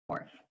All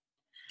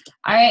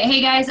right,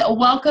 hey guys,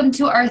 welcome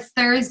to our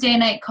Thursday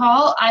night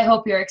call. I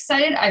hope you're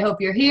excited. I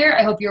hope you're here.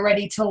 I hope you're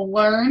ready to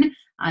learn.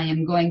 I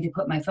am going to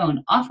put my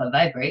phone off of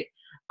vibrate.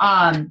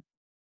 Grab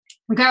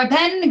a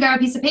pen, grab a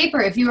piece of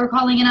paper. If you are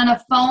calling in on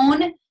a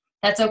phone,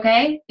 that's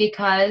okay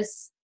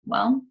because,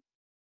 well,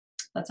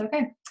 that's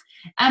okay.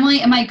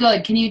 Emily, am I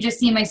good? Can you just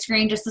see my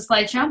screen, just the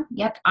slideshow?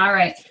 Yep. All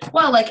right.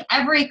 Well, like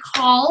every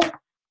call,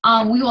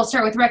 we will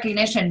start with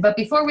recognition. But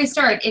before we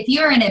start, if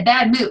you're in a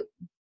bad mood,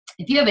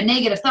 if you have a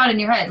negative thought in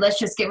your head, let's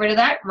just get rid of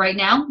that right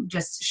now.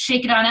 Just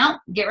shake it on out.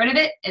 Get rid of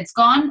it. It's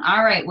gone.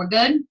 All right. We're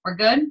good. We're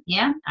good.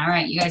 Yeah. All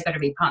right. You guys better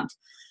be pumped.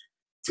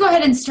 Let's go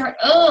ahead and start.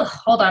 Oh,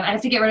 hold on. I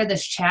have to get rid of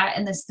this chat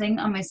and this thing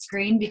on my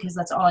screen because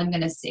that's all I'm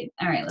going to see.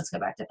 All right. Let's go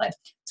back to play.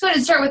 Let's go ahead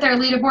and start with our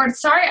leaderboard.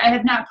 Sorry, I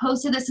have not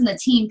posted this in the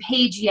team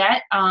page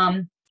yet.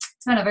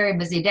 It's been a very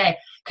busy day.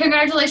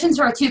 Congratulations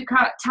to our two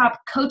top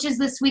coaches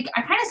this week.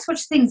 I kind of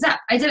switched things up.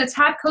 I did a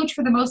top coach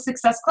for the most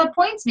Success Club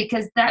points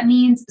because that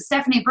means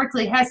Stephanie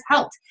Brickley has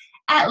helped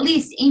at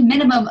least a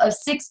minimum of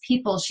 6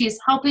 people. She is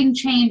helping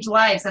change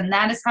lives, and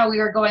that is how we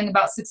are going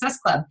about Success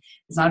Club.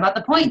 It's not about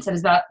the points. It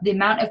is about the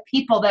amount of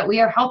people that we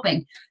are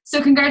helping.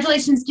 So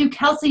congratulations to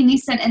Kelsey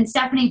Neeson and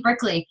Stephanie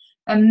Brickley.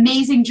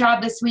 Amazing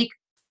job this week.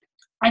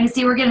 I can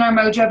see we're getting our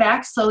mojo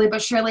back slowly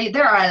but surely.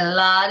 There are a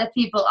lot of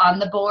people on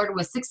the board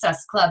with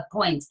Success Club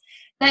points.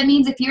 That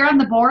means if you're on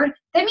the board,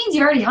 that means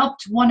you already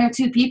helped 1 or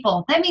 2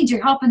 people. That means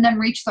you're helping them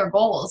reach their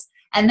goals.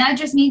 And that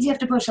just means you have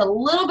to push a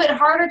little bit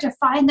harder to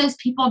find those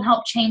people and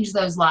help change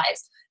those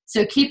lives.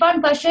 So keep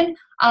on pushing.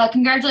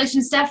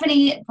 Congratulations,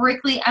 Stephanie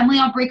Brickley, Emily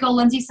Albrico,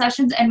 Lindsay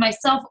Sessions, and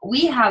myself.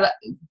 We have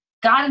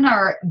gotten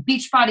our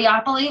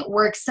Beachbodyopoly.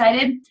 We're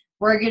excited.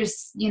 We're going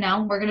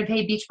to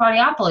pay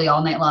Beachbodyopoly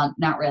all night long.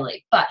 Not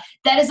really. But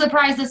that is the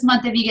prize this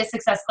month. If you get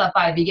Success Club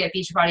 5, you get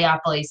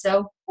Beachbodyopoly.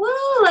 So, woo,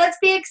 let's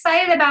be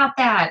excited about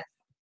that.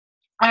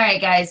 All right,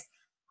 guys.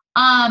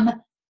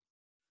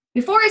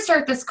 Before I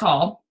start this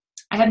call,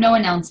 I have no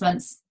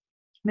announcements.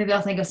 Maybe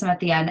I'll think of some at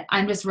the end.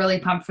 I'm just really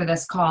pumped for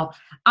this call.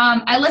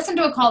 I listened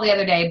to a call the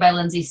other day by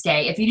Lindsay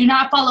Stay. If you do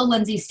not follow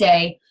Lindsay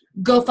Stay,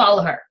 go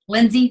follow her.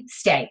 Lindsay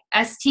Stay,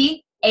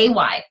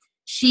 S-T-A-Y.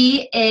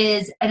 She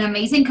is an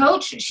amazing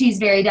coach. She's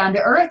very down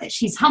to earth.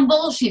 She's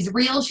humble. She's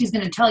real. She's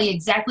going to tell you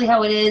exactly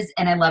how it is,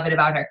 and I love it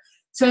about her.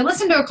 So I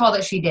listened to a call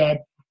that she did,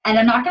 and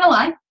I'm not going to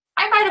lie.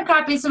 I might have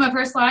copied some of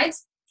her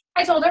slides.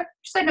 I told her.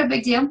 She said no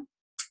big deal.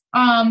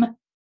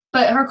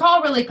 But her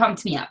call really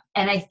pumped me up,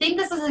 and I think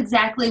this is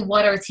exactly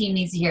what our team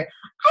needs to hear.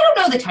 I don't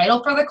know the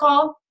title for the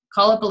call.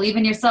 Call it Believe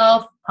in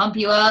Yourself, Pump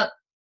You Up.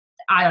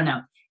 I don't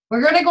know.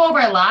 We're going to go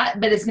over a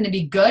lot, but it's going to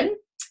be good.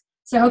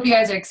 So I hope you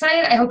guys are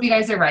excited. I hope you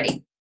guys are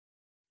ready.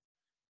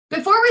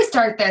 Before we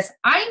start this,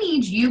 I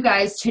need you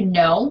guys to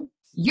know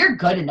you're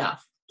good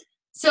enough.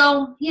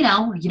 So, you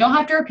don't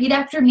have to repeat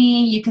after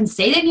me. You can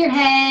say it in your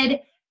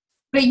head,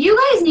 but you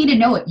guys need to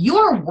know it. You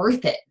are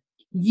worth it.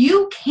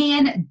 You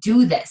can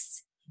do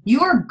this. You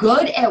are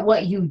good at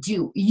what you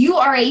do. You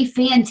are a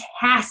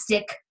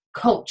fantastic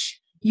coach.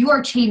 You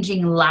are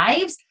changing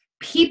lives.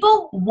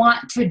 People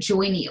want to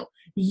join you.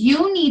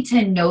 You need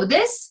to know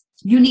this.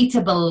 You need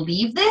to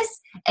believe this.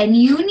 And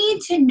you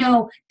need to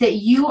know that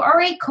you are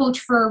a coach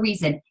for a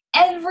reason.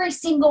 Every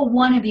single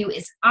one of you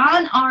is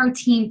on our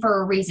team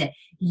for a reason.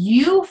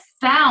 You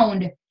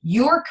found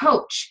your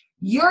coach.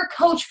 Your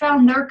coach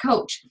found their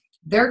coach.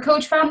 Their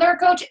coach found their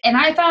coach, and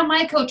I found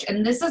my coach,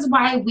 and this is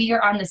why we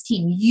are on this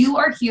team. You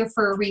are here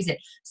for a reason.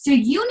 So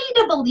you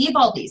need to believe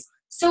all these.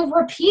 So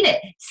repeat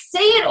it. Say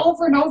it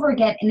over and over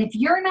again. And if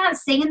you're not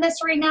saying this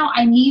right now,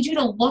 I need you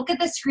to look at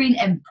the screen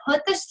and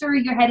put this through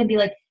your head and be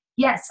like,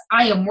 yes,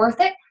 I am worth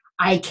it.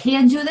 I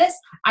can do this.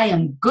 I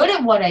am good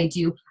at what I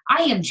do.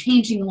 I am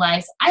changing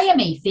lives. I am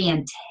a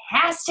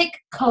fantastic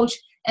coach,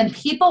 and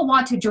people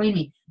want to join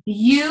me.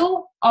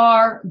 You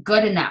are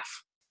good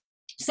enough.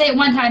 Say it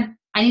one time.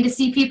 I need to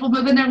see people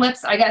moving their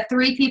lips. I got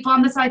 3 people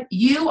on the side.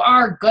 You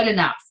are good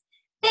enough.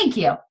 Thank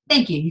you.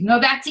 Thank you. You can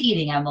go back to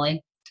eating,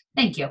 Emily.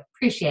 Thank you.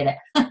 Appreciate it.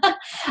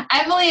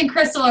 Emily and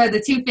Crystal are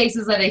the 2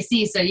 faces that I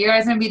see, so you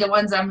guys are going to be the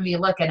ones I'm going to be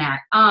looking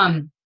at.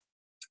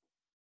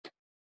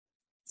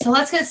 So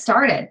let's get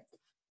started.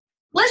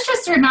 Let's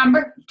just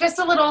remember, just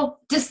a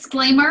little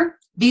disclaimer.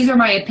 These are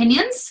my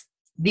opinions.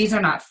 These are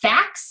not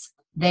facts.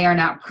 They are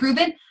not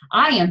proven.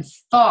 I am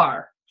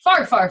far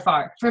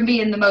from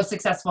being the most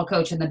successful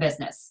coach in the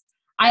business.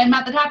 I am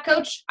not the top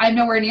coach. I'm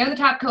nowhere near the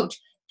top coach.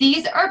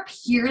 These are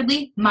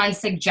purely my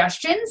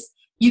suggestions.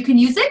 You can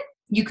use it.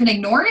 You can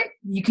ignore it.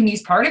 You can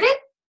use part of it.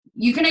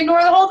 You can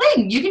ignore the whole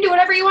thing. You can do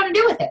whatever you want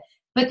to do with it.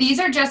 But these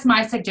are just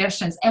my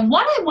suggestions. And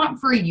what I want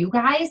for you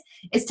guys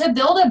is to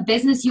build a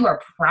business you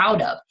are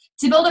proud of,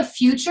 to build a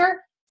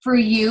future for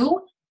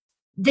you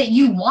that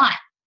you want,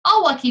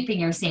 all while keeping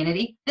your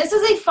sanity. This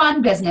is a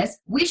fun business.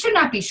 We should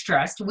not be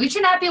stressed. We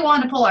should not be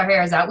wanting to pull our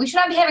hairs out. We should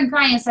not be having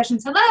crying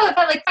sessions. Hello, I've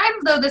had like 5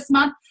 of those this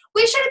month.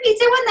 We shouldn't be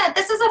doing that.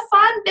 This is a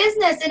fun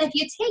business. And if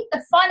you take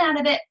the fun out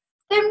of it,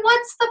 then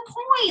what's the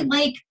point?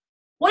 Like,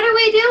 what are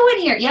we doing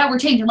here? Yeah, we're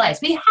changing lives.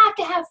 We have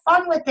to have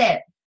fun with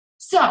it.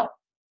 So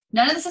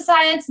None of this is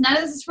science. None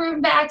of this is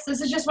proven facts.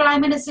 This is just what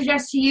I'm going to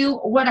suggest to you,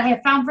 what I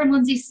have found from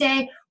Lindsay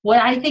Stay,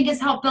 what I think has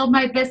helped build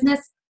my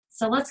business.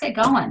 So let's get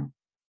going.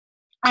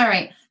 All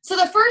right. So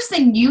the first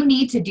thing you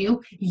need to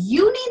do,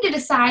 you need to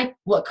decide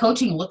what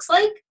coaching looks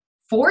like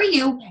for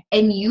you,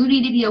 and you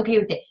need to be okay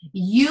with it.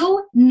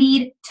 You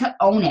need to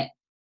own it.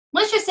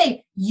 Let's just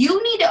say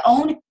you need to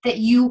own that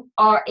you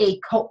are a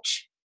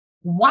coach.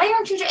 Why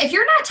aren't you? If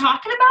you're not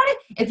talking about it,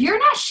 if you're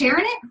not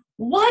sharing it,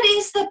 what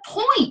is the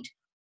point?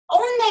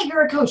 Own that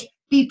you're a coach.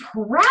 Be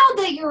proud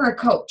that you're a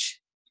coach.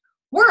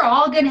 We're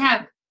all going to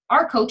have,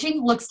 our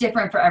coaching looks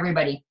different for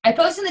everybody. I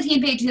posted on the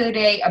team page the other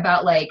day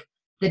about like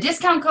the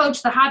discount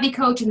coach, the hobby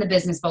coach, and the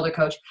business builder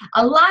coach.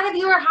 A lot of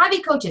you are hobby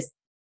coaches.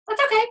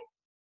 That's okay.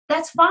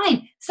 That's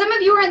fine. Some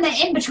of you are in the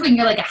in-between.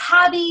 You're like a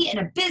hobby and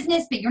a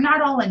business, but you're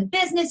not all in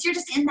business. You're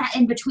just in that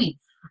in-between.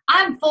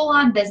 I'm full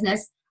on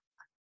business.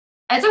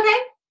 It's okay.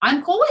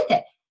 I'm cool with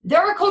it.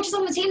 There are coaches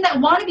on the team that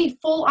want to be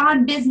full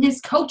on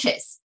business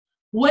coaches.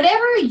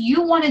 Whatever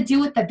you want to do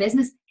with the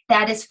business,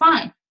 that is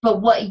fine.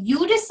 But what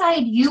you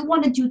decide you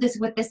want to do this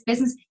with this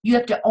business, you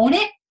have to own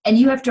it and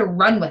you have to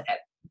run with it.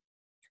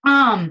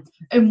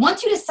 And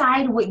once you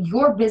decide what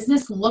your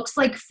business looks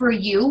like for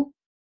you,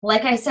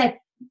 like I said,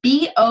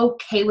 be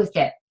okay with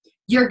it.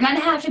 You're going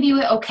to have to be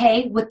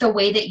okay with the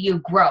way that you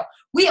grow.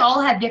 We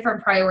all have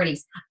different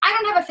priorities. I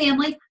don't have a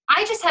family.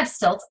 I just have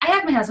stilts. I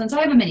have my husband, so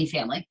I have a mini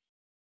family.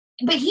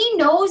 But he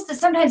knows that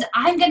sometimes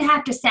I'm going to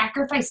have to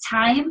sacrifice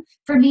time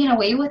for being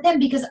away with him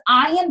because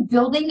I am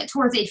building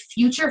towards a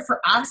future for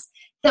us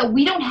that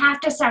we don't have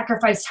to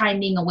sacrifice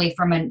time being away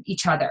from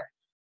each other.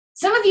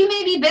 Some of you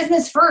may be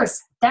business first.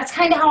 That's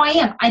kind of how I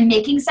am. I'm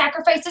making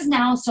sacrifices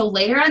now, so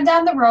later on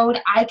down the road,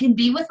 I can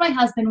be with my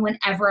husband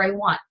whenever I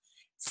want.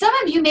 Some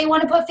of you may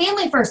want to put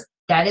family first.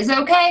 That is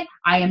okay.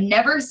 I am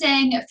never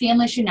saying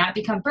family should not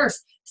become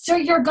first. So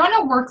you're going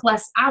to work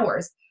less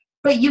hours,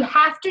 but you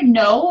have to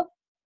know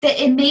that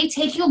it may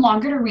take you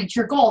longer to reach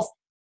your goals.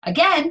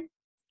 Again,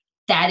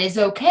 that is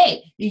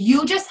okay.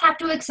 You just have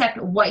to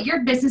accept what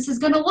your business is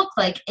going to look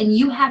like, and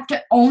you have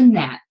to own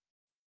that.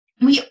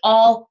 We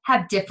all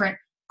have different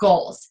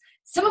goals.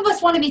 Some of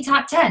us want to be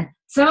top 10.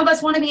 Some of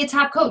us want to be a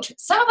top coach.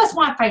 Some of us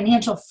want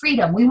financial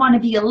freedom. We want to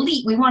be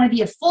elite. We want to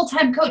be a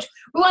full-time coach.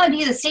 We want to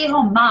be the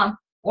stay-at-home mom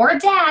or a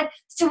dad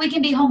so we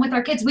can be home with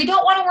our kids. We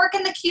don't want to work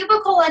in the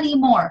cubicle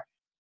anymore.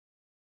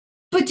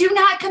 But do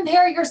not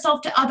compare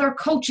yourself to other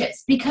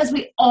coaches because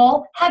we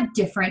all have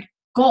different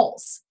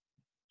goals.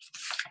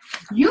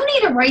 You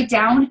need to write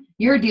down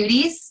your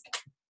duties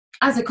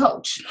as a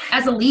coach,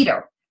 as a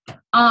leader.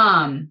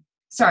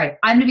 Sorry,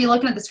 I'm going to be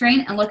looking at the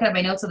screen and looking at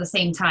my notes at the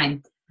same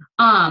time.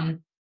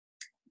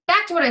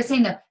 Back to what I was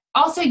saying though.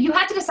 Also, you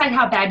have to decide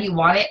how bad you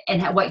want it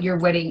and what you're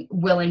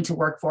willing to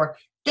work for.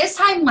 This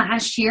time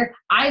last year,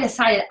 I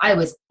decided I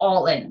was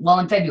all in. Well,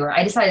 in February,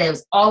 I decided I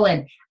was all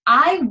in.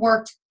 I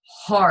worked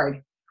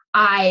hard.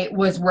 I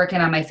was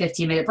working on my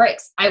 15-minute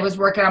breaks. I was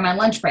working on my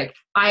lunch break.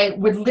 I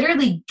would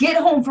literally get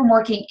home from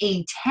working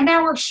a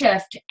 10-hour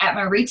shift at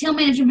my retail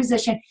management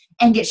position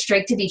and get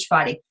straight to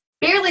Beachbody.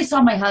 Barely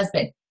saw my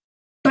husband,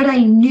 but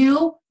I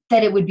knew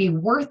that it would be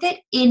worth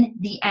it in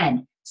the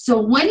end. So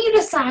when you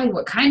decide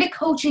what kind of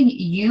coaching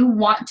you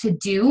want to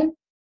do,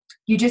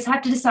 you just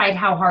have to decide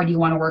how hard you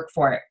want to work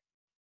for it.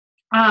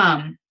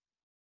 Write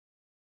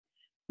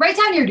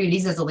down your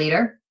duties as a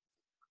leader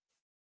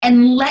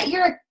and let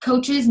your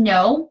coaches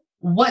know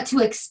what to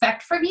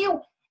expect from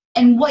you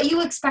and what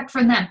you expect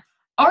from them.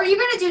 Are you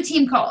going to do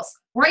team calls?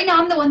 Right now,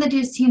 I'm the one that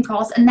does team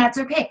calls, and that's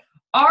okay.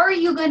 Are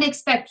you going to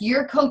expect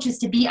your coaches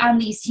to be on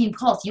these team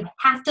calls? You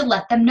have to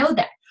let them know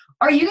that.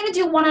 Are you going to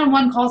do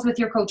one-on-one calls with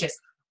your coaches?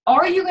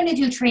 Are you going to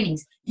do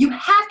trainings? You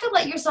have to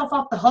let yourself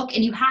off the hook,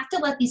 and you have to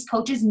let these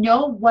coaches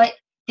know what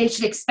they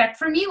should expect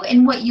from you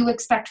and what you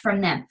expect from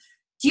them.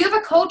 Do you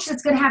have a coach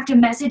that's going to have to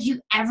message you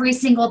every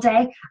single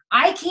day?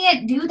 I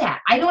can't do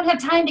that. I don't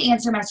have time to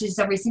answer messages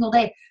every single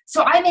day.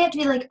 So I may have to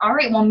be like, all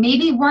right, well,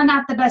 maybe we're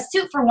not the best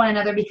suit for one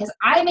another because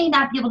I may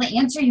not be able to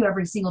answer you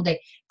every single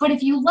day. But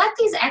if you let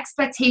these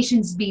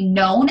expectations be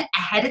known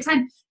ahead of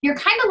time, you're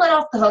kind of let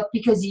off the hook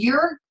because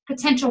your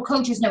potential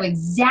coaches know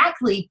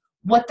exactly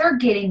what they're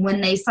getting when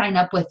they sign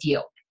up with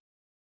you.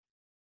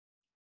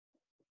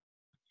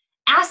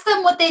 Ask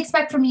them what they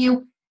expect from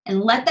you and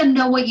let them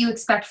know what you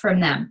expect from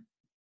them.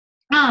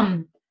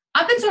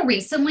 Up until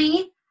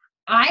recently,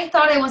 I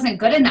thought I wasn't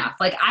good enough.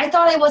 Like I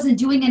thought I wasn't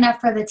doing enough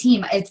for the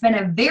team. It's been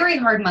a very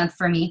hard month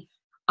for me.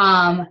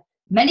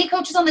 Many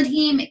coaches on the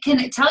team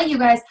can tell you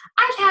guys,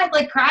 I've had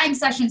like crying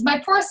sessions.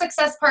 My poor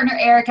success partner,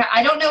 Erica,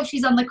 I don't know if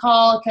she's on the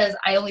call because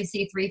I only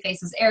see 3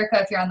 faces. Erica,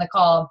 if you're on the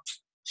call,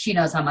 she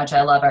knows how much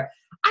I love her.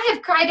 I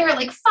have cried to her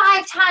like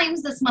 5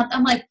 times this month.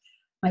 I'm like,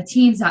 my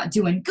team's not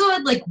doing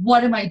good. Like,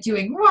 what am I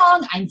doing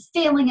wrong? I'm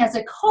failing as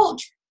a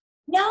coach.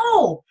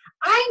 No,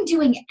 I'm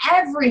doing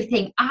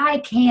everything I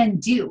can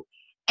do.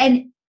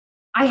 And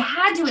I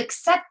had to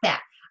accept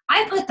that.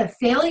 I put the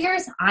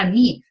failures on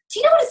me. Do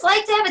you know what it's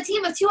like to have a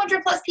team of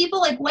 200 plus people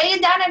like weighing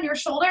down on your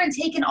shoulder and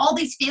taking all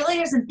these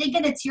failures and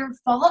thinking it's your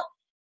fault?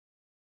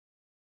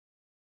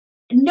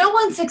 no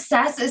one's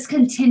success is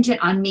contingent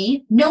on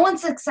me. No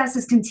one's success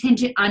is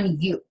contingent on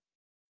you.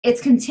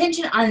 It's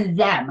contingent on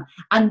them,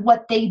 on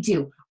what they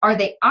do. Are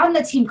they on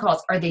the team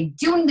calls? Are they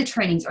doing the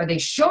trainings? Are they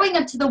showing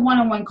up to the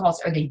one-on-one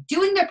calls? Are they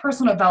doing their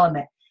personal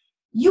development?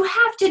 You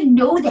have to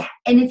know that.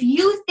 And if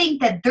you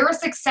think that their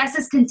success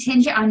is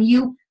contingent on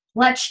you,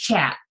 let's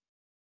chat.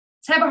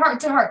 Let's have a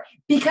heart-to-heart,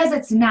 because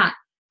it's not.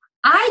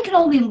 I can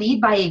only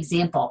lead by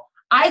example.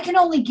 I can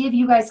only give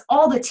you guys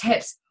all the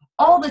tips,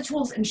 all the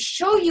tools, and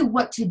show you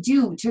what to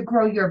do to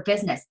grow your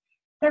business.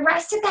 The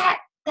rest of that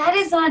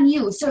is on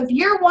you. So if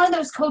you're one of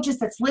those coaches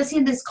that's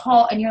listening to this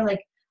call and you're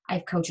like, I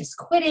have coaches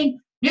quitting.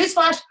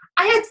 Newsflash,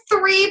 I had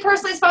 3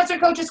 personally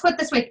sponsored coaches quit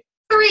this week.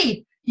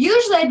 3.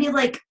 Usually I'd be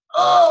like,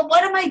 oh,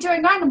 what am I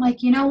doing wrong? I'm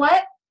like, you know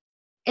what?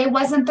 It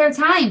wasn't their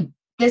time.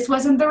 This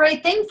wasn't the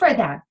right thing for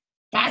them.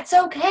 That's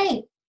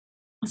okay.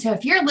 So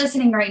if you're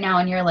listening right now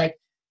and you're like,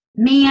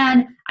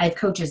 man, I have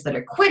coaches that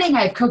are quitting.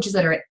 I have coaches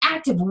that are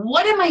inactive.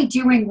 What am I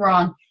doing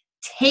wrong?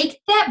 Take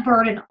that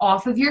burden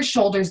off of your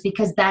shoulders,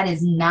 because that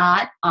is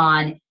not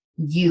on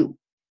you.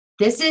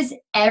 This is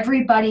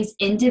everybody's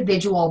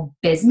individual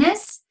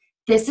business.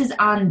 This is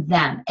on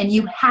them, and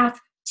you have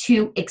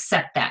to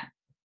accept that.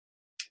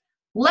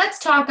 Let's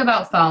talk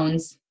about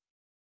phones.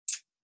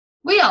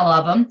 We all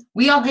love them.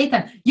 We all hate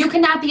them. You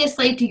cannot be a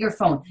slave to your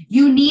phone.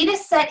 You need to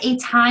set a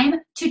time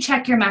to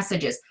check your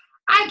messages.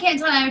 I can't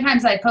tell you how many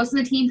times I post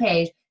on the team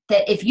page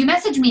that if you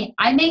message me,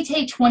 I may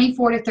take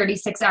 24 to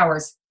 36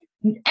 hours.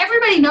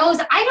 Everybody knows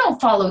I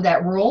don't follow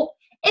that rule.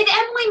 If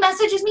Emily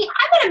messages me,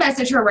 I'm going to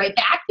message her right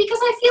back because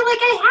I feel like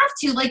I have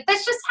to. Like,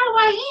 that's just how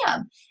I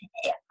am.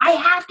 I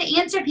have to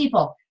answer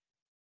people.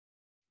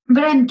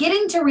 But I'm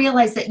getting to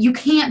realize that you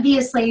can't be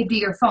a slave to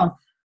your phone.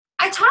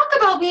 I talk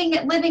about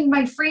living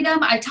my freedom.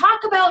 I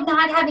talk about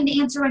not having to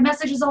answer my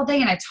messages all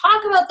day. And I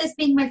talk about this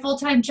being my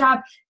full-time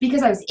job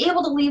because I was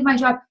able to leave my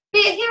job.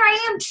 But here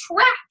I am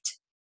trapped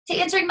to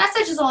answering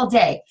messages all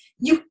day.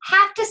 You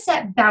have to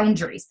set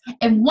boundaries.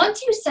 And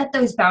once you set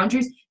those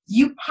boundaries,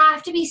 you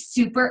have to be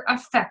super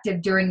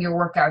effective during your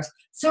work hours.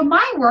 So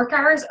my work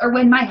hours are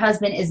when my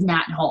husband is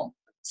not home.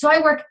 So I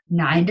work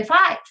 9 to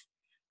 5.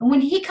 And when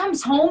he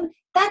comes home,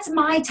 that's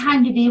my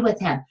time to be with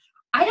him.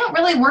 I don't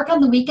really work on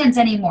the weekends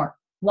anymore.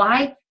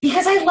 Why?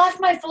 Because I left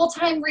my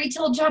full-time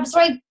retail job, so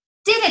I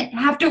didn't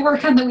have to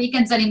work on the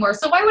weekends anymore.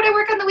 So why would I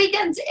work on the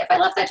weekends if I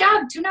left that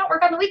job to not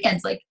work on the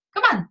weekends? Like,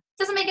 come on,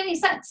 doesn't make any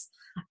sense.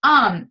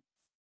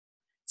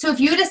 So if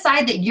you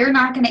decide that you're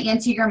not going to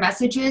answer your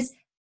messages,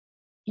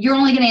 you're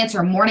only going to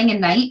answer morning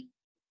and night,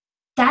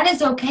 that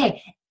is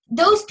okay.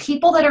 Those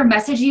people that are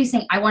messaging you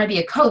saying, I want to be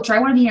a coach or I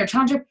want to be your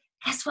challenger,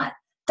 guess what?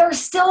 They're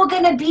still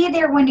going to be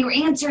there when you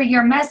answer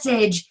your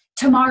message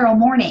tomorrow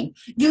morning.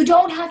 You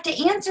don't have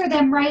to answer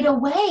them right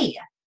away.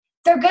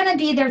 They're going to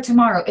be there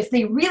tomorrow. If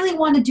they really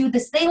want to do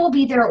this, they will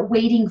be there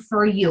waiting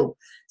for you.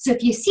 So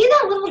if you see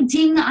that little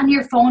ding on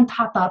your phone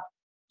pop up,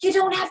 you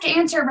don't have to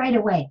answer right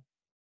away.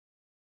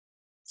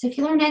 So if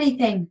you learn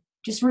anything,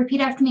 just repeat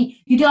after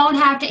me. You don't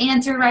have to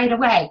answer right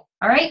away.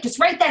 All right? Just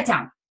write that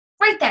down.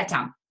 Write that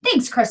down.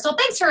 Thanks, Crystal.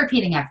 Thanks for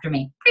repeating after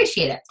me.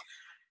 Appreciate it.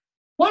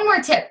 One more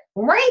tip.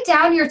 Write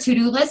down your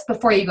to-do list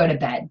before you go to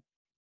bed.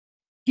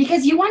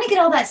 Because you want to get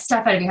all that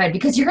stuff out of your head,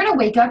 because you're going to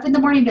wake up in the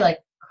morning and be like,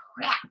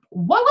 crap,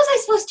 what was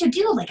I supposed to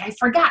do? Like, I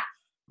forgot.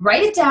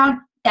 Write it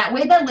down. That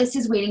way that list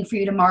is waiting for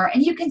you tomorrow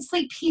and you can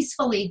sleep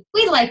peacefully.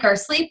 We like our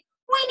sleep.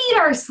 We need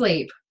our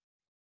sleep.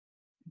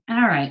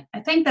 All right.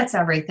 I think that's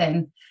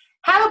everything.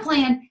 Have a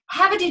plan.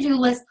 Have a to-do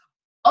list.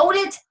 Own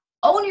it.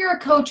 Own you're a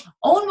coach.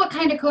 Own what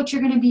kind of coach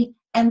you're going to be.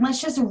 And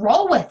let's just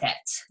roll with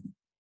it.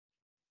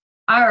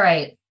 All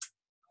right.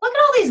 Look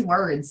at all these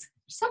words.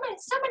 So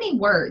many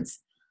words.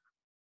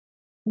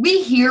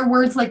 We hear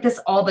words like this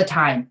all the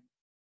time.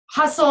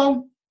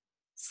 Hustle,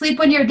 sleep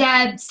when you're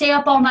dead, stay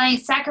up all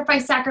night,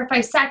 sacrifice,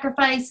 sacrifice,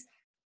 sacrifice,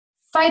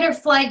 fight or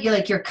flight.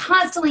 You're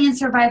constantly in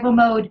survival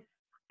mode.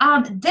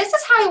 This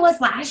is how I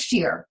was last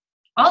year.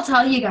 I'll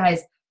tell you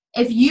guys,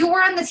 if you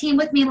were on the team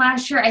with me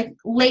last year,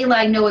 Layla,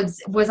 I know,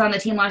 was on the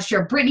team last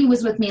year. Brittany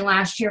was with me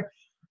last year.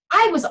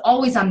 I was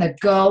always on the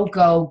go,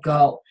 go,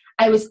 go.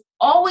 I was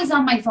always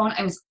on my phone.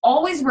 I was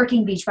always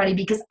working Beachbody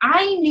because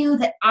I knew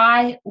that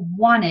I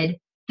wanted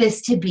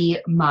this to be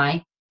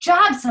my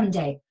job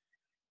someday.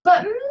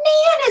 But man,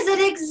 is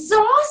it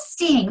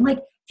exhausting. Like,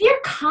 if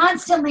you're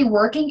constantly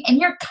working and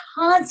you're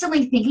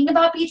constantly thinking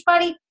about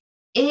Beachbody,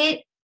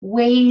 it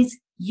weighs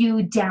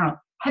you down.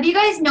 Have you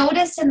guys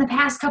noticed in the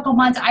past couple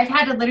months, I've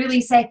had to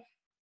literally say,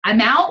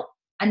 I'm out.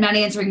 I'm not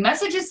answering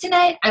messages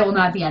tonight. I will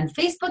not be on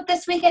Facebook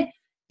this weekend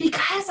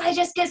because I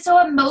just get so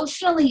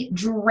emotionally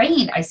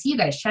drained. I see you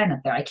guys chatting up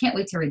there. I can't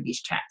wait to read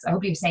these chats. I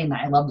hope you're saying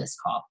that. I love this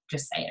call.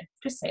 Just say it.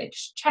 Just say it.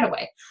 Just chat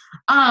away.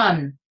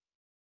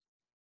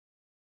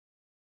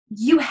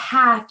 You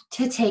have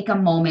to take a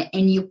moment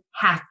and you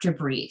have to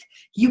breathe.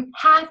 You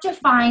have to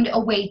find a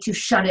way to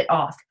shut it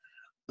off.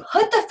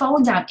 Put the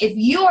phone down. If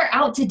you are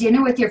out to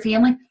dinner with your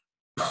family,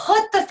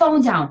 put the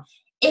phone down.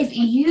 If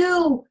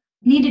you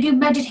need to do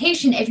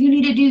meditation, if you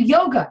need to do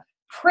yoga,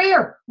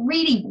 prayer,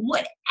 reading,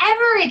 whatever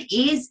it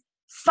is,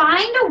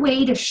 Find a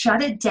way to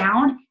shut it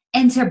down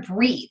and to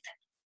breathe.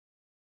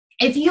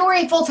 If you are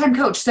a full-time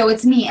coach, so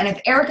it's me, and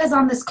if Erica's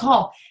on this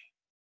call,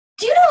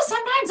 do you know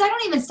sometimes I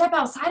don't even step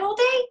outside all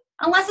day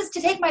unless it's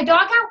to take my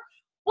dog out?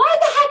 Why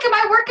the heck am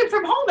I working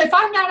from home if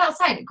I'm not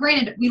outside?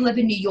 Granted, we live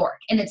in New York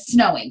and it's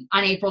snowing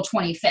on April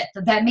 25th.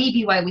 That may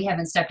be why we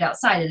haven't stepped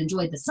outside and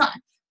enjoyed the sun.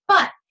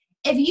 But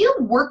if you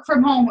work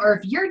from home or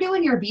if you're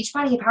doing your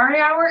Beachbody Power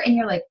Hour and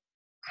you're like,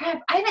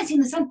 crap, I haven't seen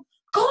the sun,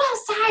 go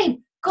outside,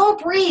 go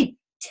breathe.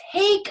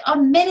 Take a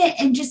minute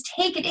and just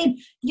take it in.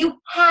 You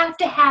have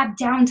to have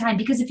downtime,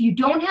 because if you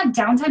don't have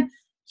downtime,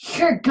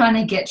 you're going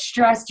to get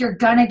stressed. You're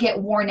going to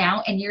get worn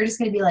out, and you're just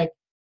going to be like,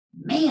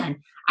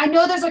 man, I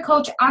know there's a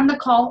coach on the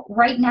call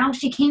right now.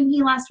 She came to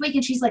me last week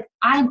and she's like,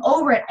 I'm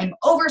over it. I'm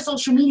over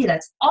social media.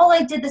 That's all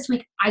I did this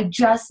week. I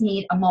just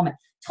need a moment.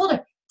 Told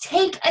her,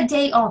 take a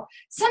day off.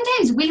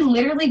 Sometimes we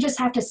literally just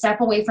have to step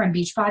away from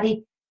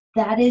Beachbody.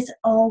 That is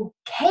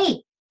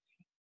okay.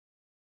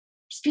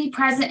 Just be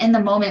present in the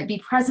moment. Be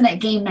present at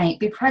game night.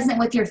 Be present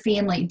with your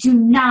family. Do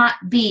not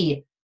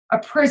be a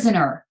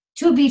prisoner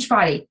to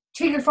Beachbody,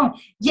 to your phone.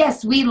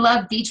 Yes, we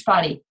love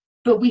Beachbody,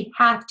 but we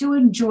have to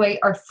enjoy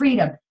our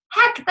freedom.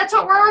 Heck, that's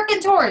what we're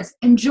working towards.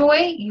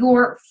 Enjoy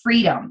your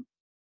freedom.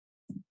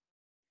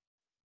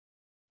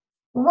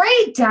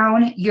 Write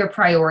down your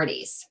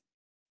priorities.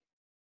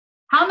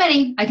 How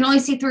many? I can only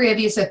see 3 of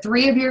you, so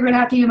 3 of you are going to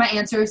have to be my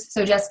answers.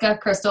 So Jessica,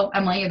 Crystal,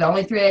 Emily, you're the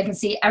only 3 I can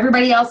see.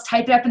 Everybody else,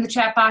 type it up in the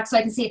chat box so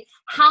I can see it.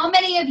 How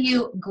many of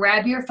you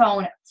grab your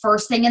phone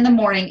first thing in the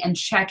morning and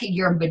check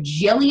your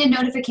bajillion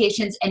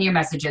notifications and your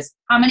messages?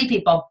 How many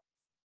people?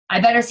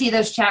 I better see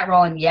those chat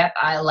rolling. Yep,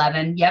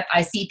 11. Yep,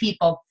 I see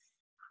people.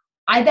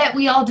 I bet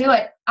we all do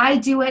it. I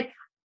do it.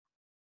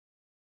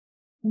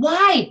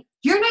 Why?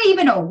 You're not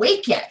even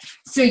awake yet.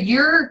 So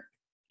you're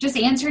just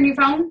answering your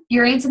phone.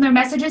 You're answering their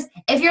messages.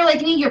 If you're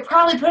like me, you're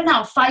probably putting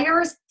out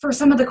fires for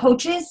some of the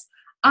coaches.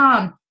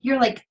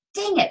 You're like,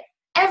 dang it.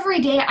 Every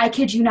day, I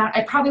kid you not,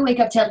 I probably wake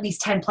up to at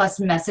least 10 plus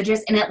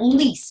messages and at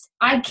least,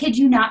 I kid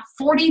you not,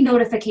 40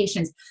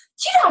 notifications. Do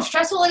you know how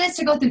stressful it is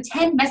to go through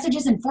 10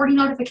 messages and 40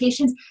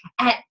 notifications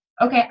at,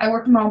 okay, I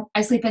work from home,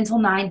 I sleep until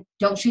 9,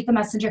 don't shoot the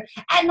messenger.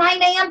 At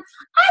 9 a.m.,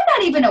 I'm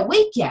not even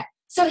awake yet.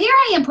 So here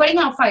I am putting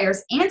out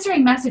fires,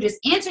 answering messages,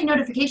 answering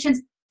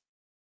notifications.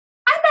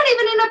 I'm not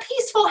even in a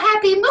peaceful,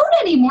 happy mood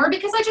anymore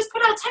because I just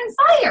put out 10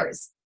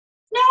 fires.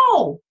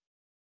 No.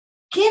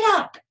 Get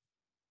up.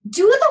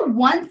 Do the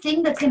one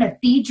thing that's going to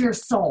feed your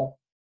soul.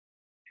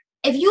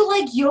 If you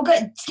like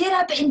yoga, get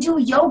up and do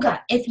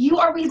yoga. If you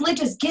are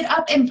religious, get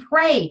up and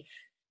pray.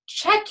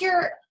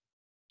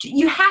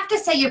 You have to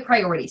set your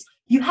priorities.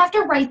 You have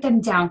to write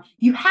them down.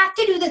 You have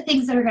to do the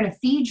things that are going to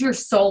feed your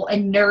soul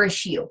and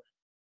nourish you.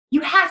 You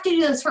have to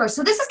do those first.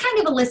 So this is kind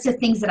of a list of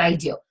things that I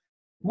do.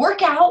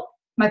 Work out,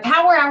 my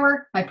power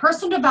hour, my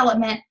personal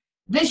development,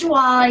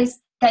 visualize.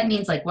 That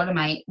means like, what are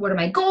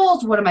my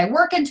goals? What am I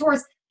working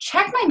towards?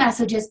 Check my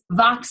messages,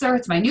 Voxer,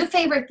 it's my new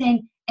favorite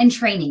thing, and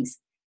trainings.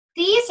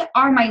 These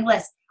are my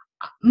list.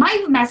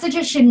 My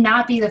messages should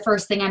not be the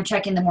first thing I'm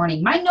checking in the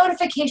morning. My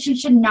notifications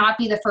should not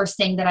be the first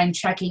thing that I'm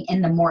checking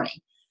in the morning.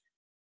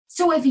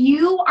 So if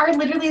you are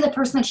literally the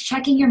person that's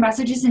checking your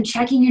messages and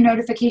checking your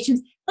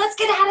notifications, let's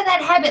get out of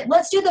that habit.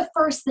 Let's do the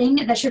first thing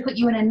that should put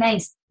you in a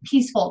nice,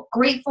 peaceful,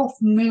 grateful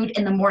mood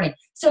in the morning.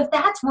 So if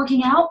that's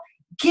working out,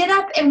 get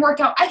up and work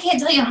out. I can't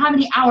tell you how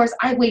many hours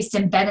I waste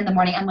in bed in the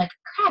morning. I'm like,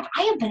 crap,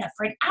 I have been up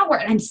for an hour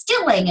and I'm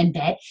still laying in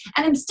bed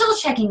and I'm still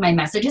checking my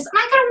messages.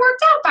 And I could have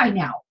worked out by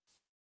now.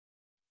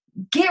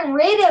 Get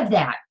rid of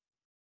that.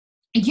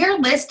 Your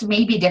list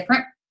may be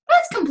different.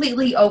 That's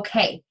completely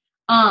okay.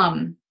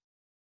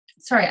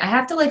 Sorry, I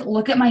have to like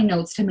look at my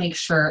notes to make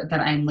sure that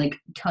I'm like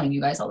telling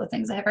you guys all the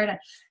things I have right now.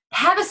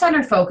 Have a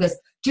center focus.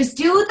 Just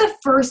do the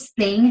first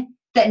thing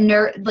that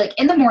like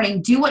in the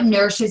morning, do what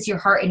nourishes your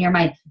heart and your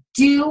mind.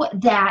 Do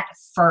that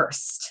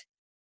first.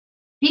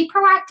 Be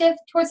proactive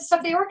towards the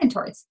stuff that you're working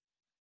towards.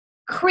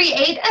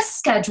 Create a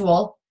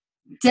schedule,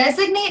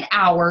 designate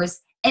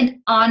hours, and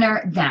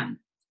honor them.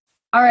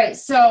 All right,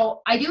 so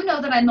I do know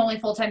that I'm the only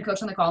full-time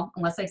coach on the call,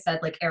 unless I said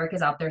like Eric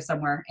is out there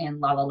somewhere in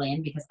La La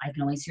Land because I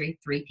can only see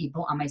 3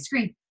 people on my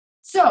screen.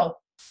 So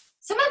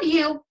some of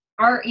you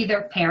are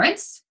either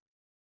parents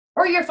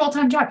or your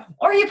full-time job,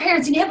 or your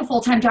parents and you have a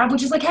full-time job,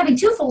 which is like having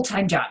 2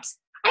 full-time jobs.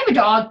 I have a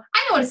dog.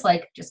 I know what it's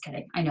like. Just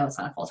kidding. I know it's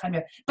not a full-time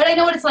job, but I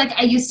know what it's like.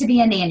 I used to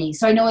be a nanny,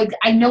 so I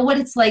know what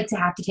it's like to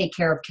have to take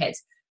care of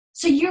kids.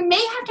 So you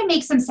may have to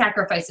make some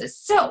sacrifices.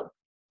 So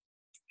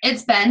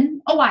it's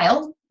been a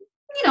while,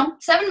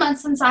 7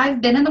 months since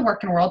I've been in the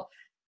working world.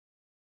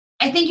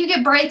 I think you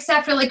get breaks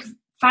after like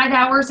 5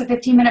 hours, a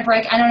 15-minute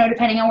break. I don't know,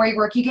 depending on where you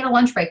work, you get a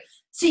lunch break.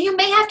 So you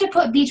may have to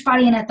put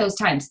Beachbody in at those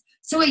times.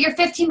 So at your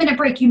 15-minute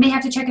break, you may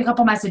have to check a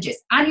couple messages.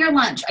 On your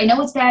lunch, I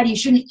know it's bad. You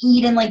shouldn't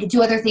eat and like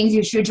do other things.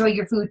 You should enjoy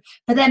your food.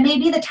 But that may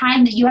be the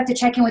time that you have to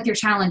check in with your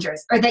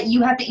challengers, or that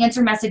you have to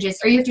answer messages,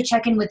 or you have to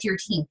check in with your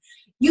team.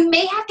 You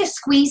may have to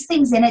squeeze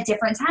things in at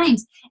different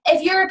times.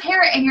 If you're a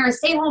parent and you're a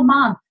stay-at-home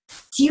mom,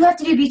 do you have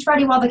to do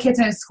Beachbody while the kids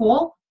are in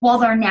school, while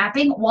they're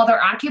napping, while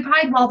they're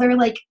occupied, while they're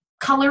like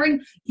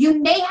coloring.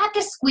 You may have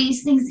to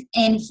squeeze things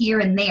in here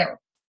and there.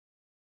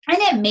 And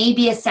it may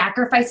be a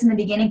sacrifice in the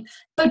beginning,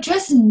 but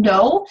just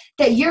know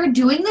that you're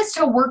doing this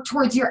to work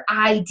towards your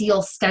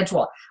ideal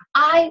schedule.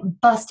 I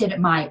busted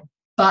my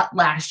butt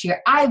last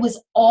year. I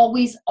was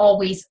always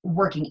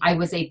working. I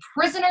was a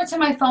prisoner to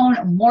my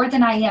phone more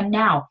than I am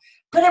now.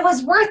 But it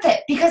was worth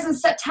it because in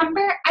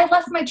September, I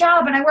left my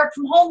job and I work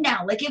from home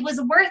now. Like, it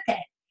was worth it.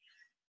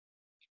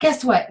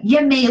 Guess what?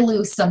 You may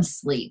lose some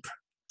sleep.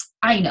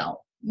 I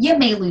know. You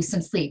may lose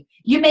some sleep.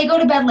 You may go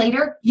to bed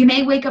later. You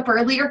may wake up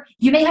earlier.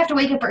 You may have to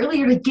wake up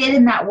earlier to get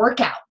in that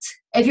workout.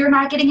 If you're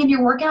not getting in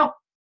your workout,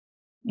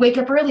 wake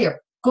up earlier.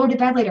 Go to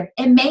bed later.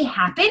 It may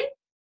happen,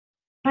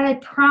 but I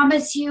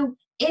promise you,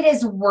 it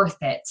is worth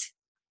it.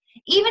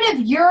 Even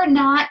if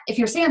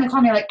you're sitting on the call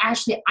and you're like,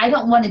 Ashley, I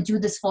don't want to do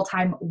this full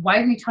time. Why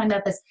are you talking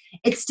about this?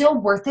 It's still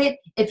worth it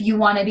if you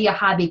want to be a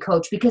hobby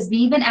coach, because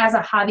even as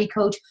a hobby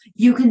coach,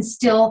 you can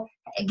still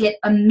get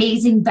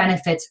amazing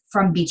benefits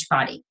from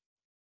Beachbody.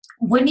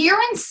 When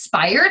you're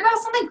inspired about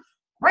something,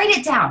 write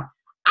it down.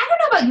 I don't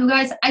know about you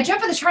guys. I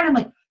jump in the shower and I'm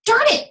like,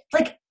 darn it,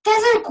 like,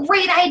 that's a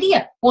great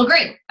idea. Well,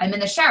 great. I'm in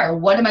the shower.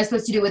 What am I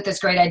supposed to do with this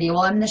great idea?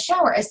 Well, I'm in the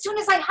shower. As soon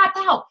as I hop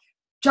out,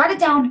 jot it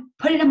down,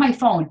 put it in my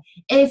phone.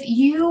 If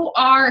you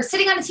are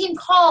sitting on a team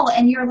call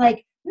and you're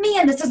like,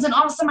 man, this is an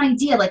awesome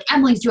idea, like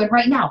Emily's doing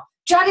right now,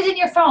 jot it in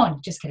your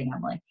phone. Just kidding,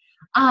 Emily.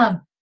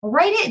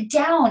 Write it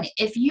down.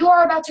 If you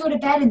are about to go to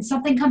bed and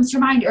something comes to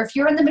your mind, or if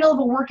you're in the middle of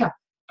a workout,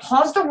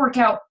 pause the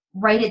workout,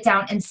 write it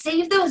down, and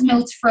save those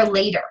notes for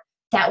later.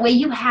 That way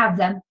you have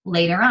them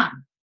later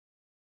on.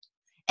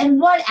 And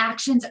what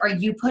actions are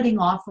you putting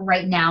off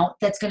right now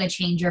that's going to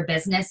change your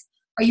business?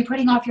 Are you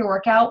putting off your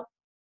workout?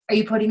 Are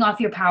you putting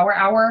off your power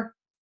hour?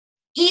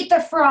 Eat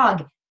the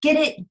frog. Get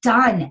it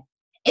done.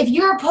 If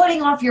you're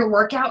putting off your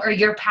workout or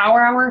your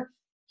power hour,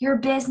 your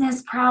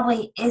business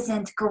probably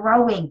isn't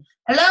growing.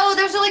 Hello,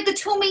 those are like the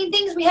two main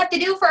things we have to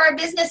do for our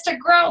business to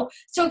grow.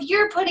 So if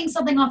you're putting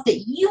something off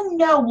that you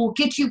know will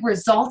get you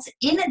results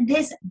in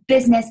this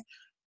business,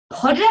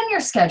 put it on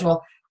your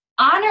schedule,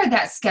 honor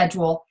that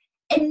schedule,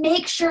 and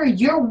make sure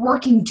you're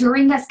working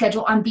during that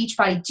schedule on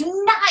Beachbody.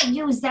 Do not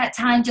use that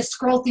time to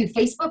scroll through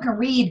Facebook and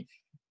read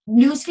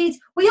news feeds.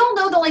 We all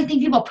know the only thing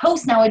people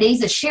post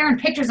nowadays is sharing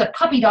pictures of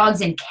puppy dogs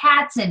and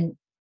cats and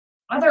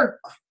other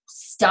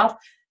stuff.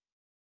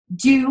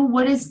 Do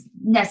what is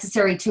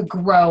necessary to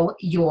grow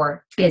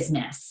your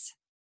business.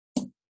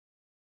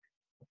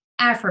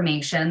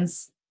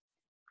 Affirmations.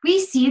 We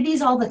see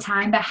these all the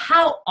time, but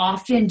how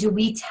often do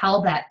we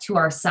tell that to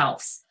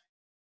ourselves?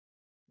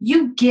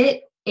 You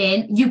get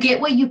in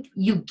what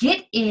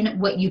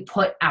you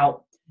put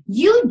out.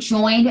 You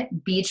joined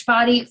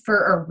Beachbody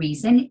for a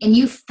reason, and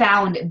you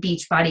found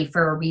Beachbody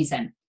for a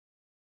reason.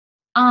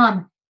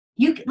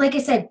 Like I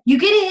said, you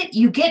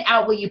get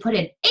out what you put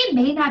in. It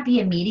may not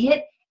be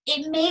immediate.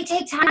 It may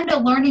take time to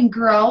learn and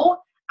grow.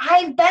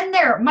 I've been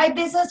there. My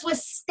business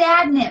was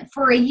stagnant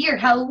for a year.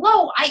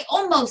 Hello, I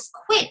almost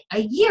quit a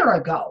year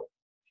ago.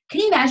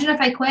 Can you imagine if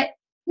I quit?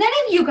 None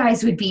of you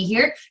guys would be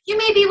here. You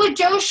may be with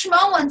Joe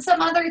Schmo and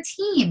some other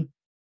team.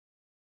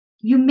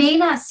 You may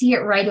not see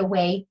it right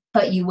away,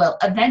 but you will.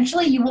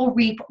 Eventually, you will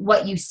reap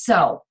what you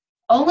sow.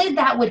 The only thing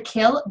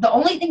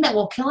that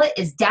will kill it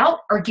is doubt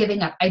or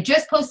giving up. I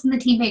just posted on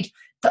the team page,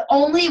 the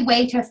only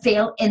way to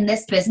fail in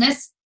this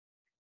business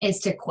is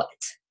to quit.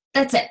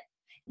 That's it.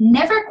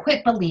 Never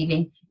quit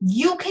believing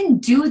you can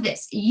do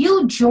this.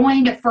 You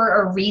joined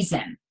for a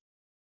reason.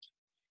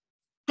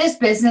 This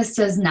business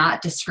does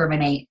not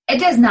discriminate. It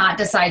does not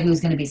decide who's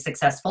going to be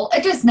successful.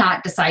 It does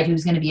not decide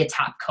who's going to be a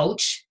top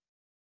coach.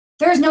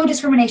 There's no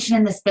discrimination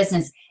in this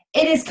business.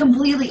 It is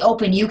completely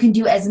open. You can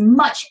do as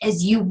much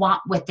as you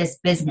want with this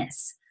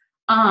business.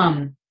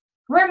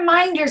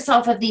 Remind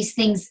yourself of these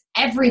things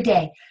every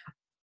day.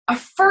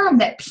 Affirm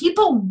that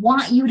people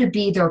want you to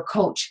be their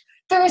coach.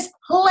 There is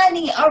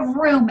plenty of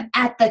room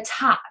at the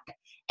top,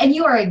 and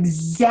you are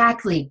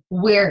exactly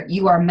where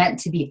you are meant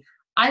to be.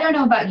 I don't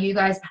know about you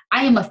guys.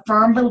 I am a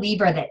firm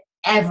believer that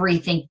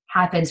everything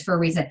happens for a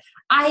reason.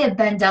 I have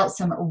been dealt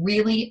some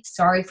really,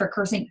 sorry for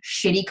cursing,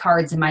 shitty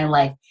cards in my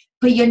life.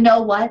 But you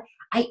know what?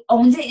 I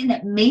owned it, and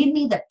it made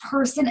me the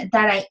person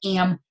that I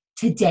am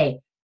today.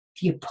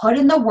 If you put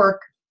in the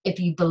work, if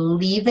you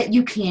believe that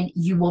you can,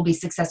 you will be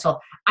successful.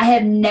 I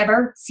have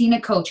never seen a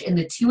coach in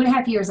the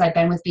 2.5 years I've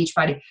been with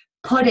Beachbody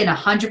put in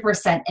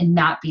 100% and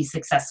not be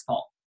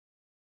successful.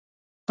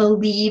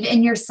 Believe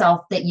in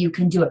yourself that you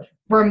can do it.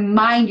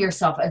 Remind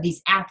yourself of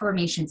these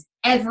affirmations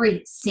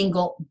every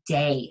single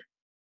day.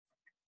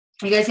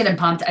 Are you guys getting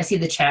pumped? I see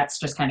the chats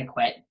just kind of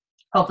quit.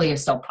 Hopefully you're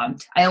still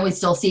pumped. I only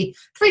still see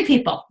 3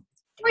 people.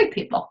 3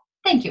 people.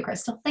 Thank you,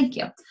 Crystal. Thank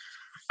you.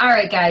 All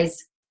right,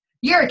 guys.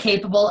 You're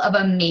capable of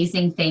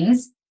amazing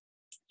things.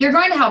 You're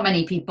going to help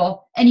many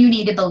people, and you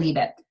need to believe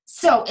it.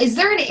 So is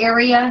there an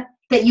area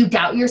that you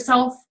doubt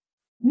yourself?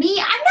 Me,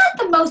 I'm not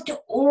the most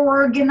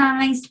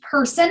organized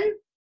person.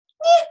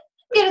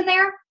 Get in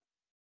there.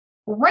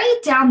 Write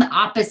down the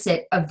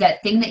opposite of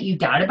that thing that you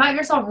doubt about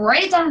yourself.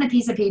 Write it down on a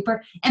piece of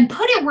paper and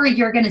put it where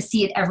you're going to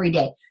see it every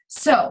day.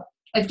 So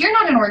If you're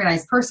not an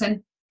organized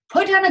person,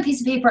 put down a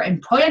piece of paper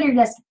and put on your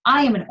desk,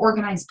 I am an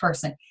organized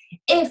person.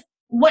 If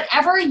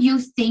whatever you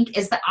think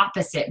is the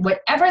opposite,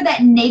 whatever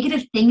that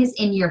negative thing is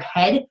in your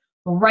head,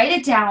 write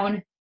it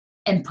down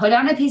and put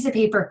on a piece of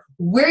paper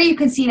where you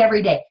can see it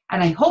every day.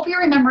 And I hope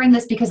you're remembering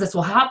this because this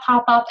will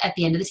pop up at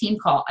the end of the team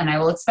call and I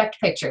will expect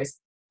pictures.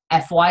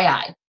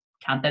 FYI,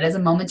 count that as a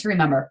moment to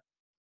remember.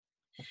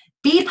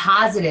 Be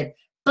positive.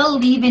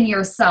 Believe in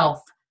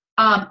yourself.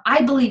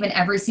 I believe in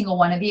every single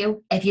one of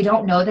you. If you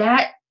don't know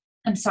that,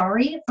 I'm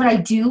sorry, but I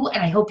do,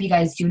 and I hope you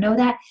guys do know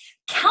that.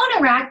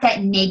 Counteract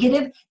that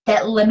negative,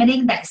 that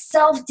limiting, that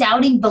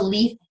self-doubting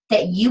belief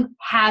that you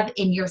have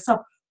in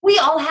yourself. We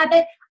all have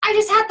it. I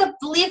just had the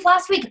belief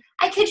last week.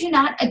 I kid you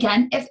not.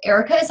 Again, if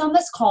Erica is on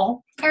this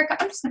call, Erica,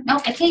 no,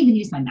 I can't even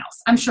use my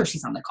mouse. I'm sure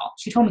she's on the call.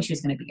 She told me she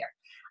was going to be here.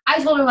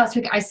 I told her last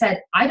week, I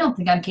said, I don't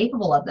think I'm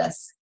capable of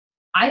this.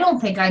 I don't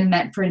think I'm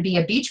meant to be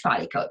a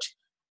Beachbody coach.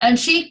 And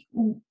she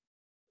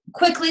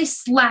quickly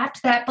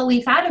slapped that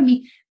belief out of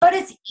me. But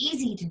it's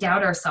easy to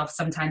doubt ourselves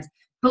sometimes.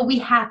 But we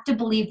have to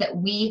believe that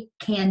we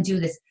can do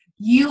this.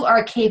 You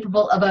are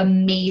capable of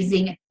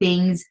amazing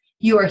things.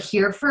 You are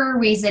here for a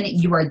reason.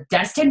 You are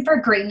destined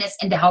for greatness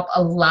and to help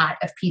a lot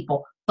of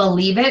people.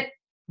 Believe it,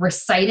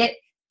 recite it,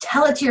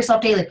 tell it to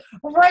yourself daily.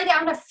 Write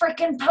it on a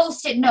freaking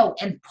Post-it note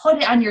and put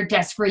it on your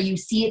desk where you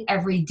see it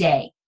every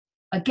day.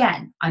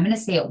 Again, I'm going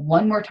to say it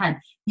one more time.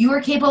 You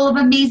are capable of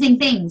amazing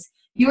things.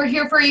 You are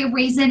here for a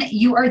reason.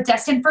 You are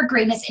destined for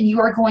greatness and you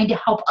are going to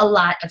help a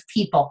lot of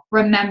people.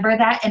 Remember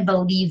that and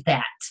believe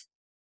that.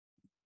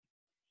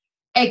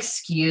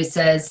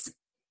 Excuses.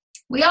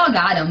 We all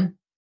got them.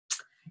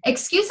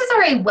 Excuses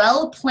are a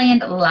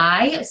well-planned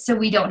lie so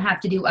we don't have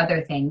to do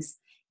other things.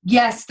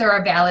 Yes, there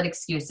are valid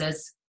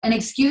excuses. An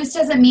excuse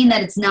doesn't mean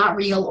that it's not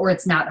real or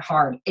it's not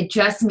hard. It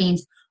just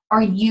means,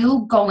 are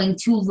you going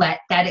to let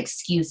that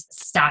excuse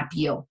stop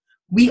you?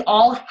 We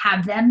all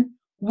have them.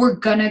 We're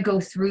going to go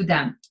through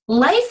them.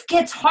 Life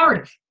gets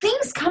hard.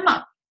 Things come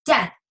up.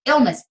 Death,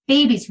 illness,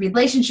 babies,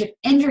 relationship,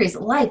 injuries,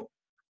 life.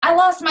 I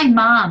lost my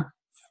mom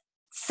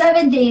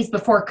 7 days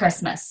before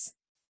Christmas.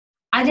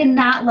 I did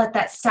not let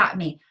that stop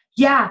me.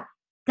 Yeah,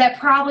 that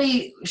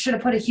probably should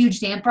have put a huge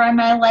damper on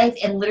my life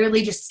and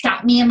literally just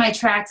stopped me in my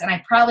tracks, and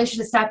I probably should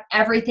have stopped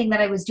everything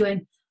that I was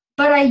doing.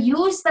 But I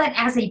used that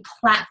as a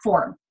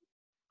platform.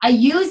 I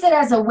use it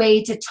as a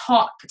way to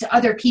talk to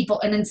other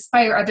people and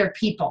inspire other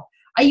people.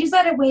 I use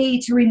that as a way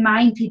to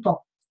remind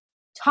people,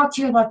 talk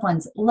to your loved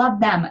ones,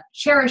 love them,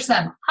 cherish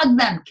them, hug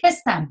them,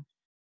 kiss them.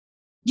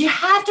 You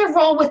have to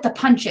roll with the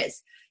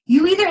punches.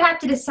 You either have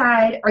to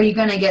decide, are you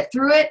going to get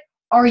through it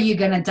or are you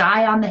going to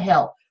die on the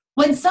hill?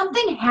 When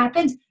something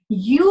happens,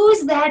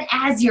 use that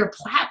as your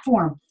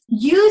platform.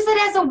 Use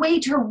it as a way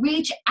to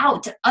reach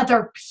out to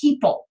other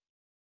people.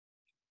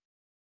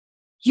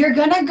 You're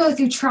going to go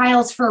through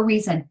trials for a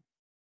reason.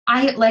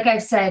 Like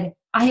I've said,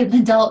 I have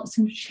been dealt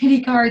some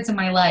shitty cards in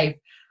my life.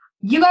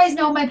 You guys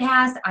know my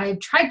past. I've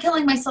tried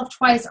killing myself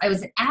twice. I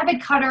was an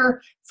avid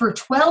cutter for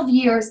 12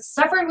 years,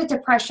 suffered with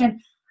depression.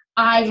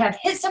 I have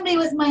hit somebody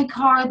with my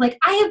car. Like,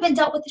 I have been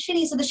dealt with the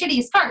shittiest of the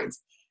shittiest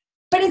cards.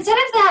 But instead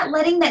of that,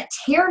 letting that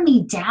tear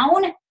me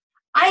down,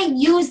 I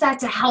use that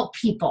to help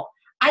people.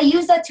 I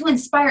use that to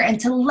inspire and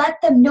to let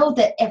them know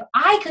that if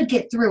I could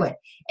get through it,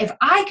 if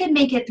I could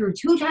make it through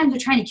 2 times of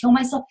trying to kill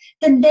myself,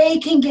 then they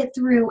can get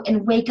through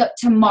and wake up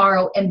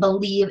tomorrow and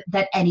believe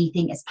that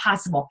anything is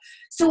possible.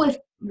 So if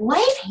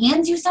life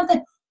hands you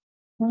something,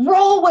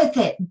 roll with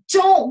it.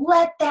 Don't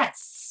let that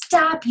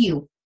stop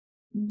you.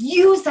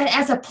 Use that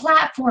as a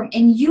platform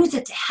and use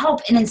it to help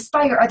and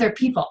inspire other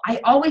people.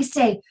 I always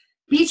say,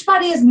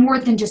 Beachbody is more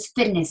than just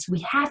fitness.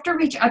 We have to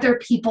reach other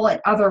people in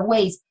other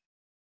ways.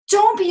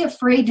 Don't be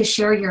afraid to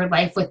share your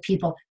life with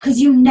people because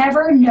you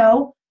never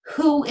know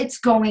who it's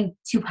going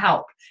to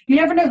help. You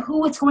never know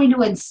who it's going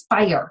to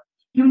inspire.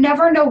 You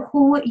never know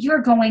who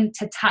you're going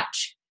to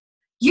touch.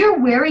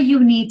 You're where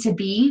you need to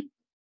be.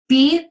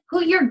 Be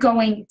who you're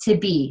going to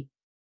be.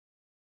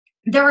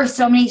 There are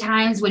so many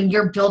times when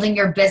you're building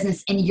your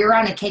business and you're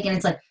on a kick and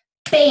it's like,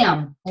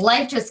 bam,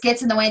 life just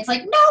gets in the way. It's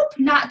like, nope,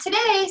 not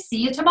today. See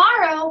you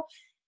tomorrow.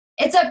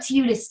 It's up to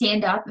you to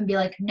stand up and be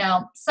like,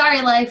 no,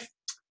 sorry, life.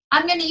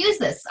 I'm going to use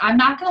this. I'm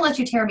not going to let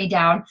you tear me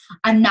down.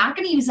 I'm not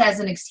going to use it as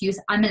an excuse.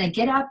 I'm going to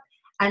get up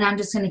and I'm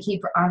just going to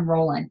keep on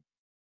rolling.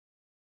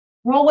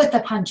 Roll with the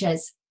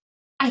punches.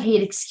 I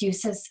hate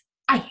excuses.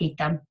 I hate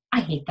them. I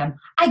hate them.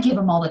 I give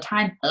them all the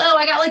time. Hello,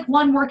 I got like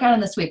 1 workout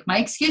in this week. My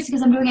excuse is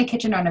because I'm doing a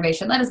kitchen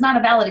renovation. That is not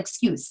a valid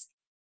excuse.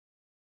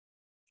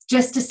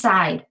 Just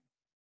decide.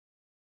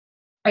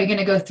 Are you going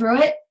to go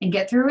through it and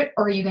get through it,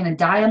 or are you going to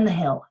die on the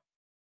hill?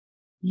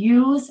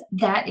 Use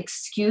that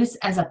excuse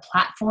as a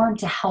platform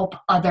to help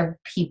other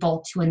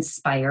people, to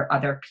inspire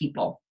other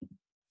people.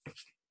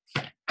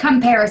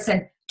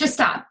 Comparison. Just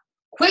stop.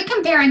 Quit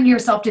comparing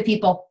yourself to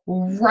people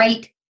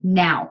right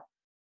now.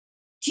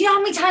 Do you know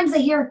how many times I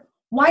hear,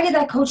 why did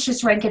that coach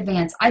just rank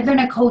advanced? I've been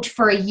a coach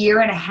for 1.5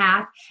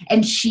 years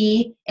and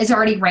she is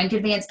already ranked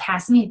advanced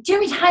past me. Do you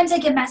know how many times I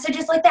get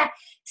messages like that?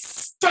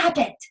 Stop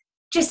it.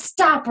 just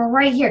stop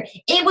right here.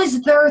 It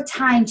was their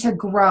time to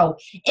grow.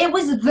 It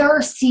was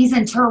their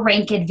season to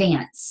rank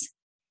advance.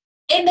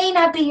 It may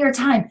not be your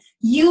time.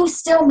 You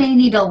still may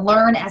need to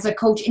learn as a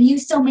coach, and you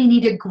still may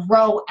need to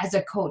grow as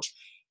a coach.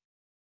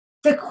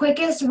 The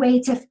quickest way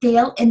to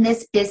fail in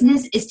this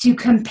business is to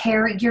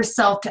compare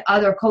yourself to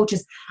other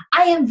coaches.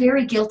 I am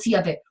very guilty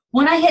of it.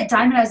 When I hit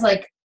diamond, I was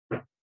like,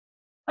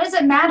 what does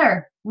it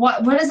matter?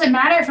 What does it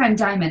matter if I'm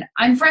diamond?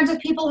 I'm friends with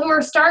people who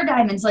are star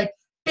diamonds. Like,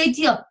 big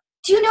deal.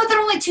 Do you know that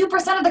only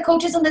 2% of the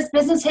coaches in this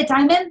business hit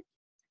diamond?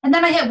 And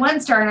then I hit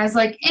 1 star, and I was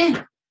like,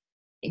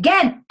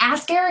 Again,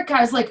 ask Erica.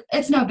 I was like,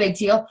 it's no big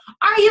deal.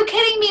 Are you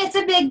kidding me? It's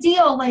a big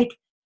deal. Like,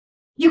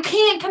 you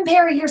can't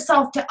compare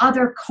yourself to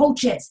other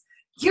coaches.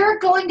 You're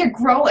going to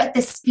grow at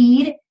the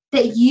speed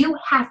that you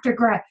have to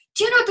grow.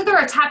 Do you know that there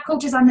are top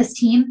coaches on this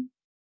team?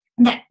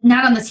 In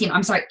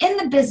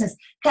the business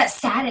that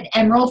sat at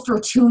Emerald for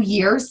 2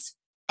 years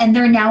and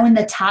they're now in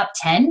the top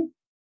 10?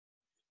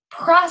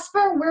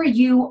 Prosper where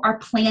you are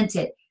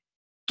planted.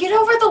 Get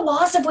over the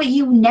loss of what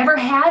you never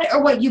had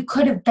or what you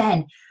could have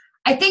been.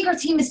 I think our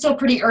team is still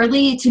pretty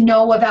early to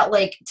know about,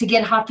 like, to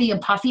get huffy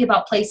and puffy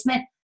about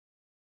placement.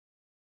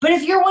 But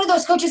if you're one of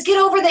those coaches, get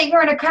over that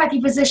you're in a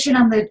crappy position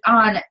on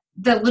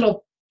the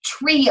little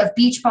tree of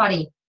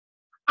Beachbody.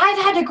 I've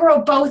had to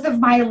grow both of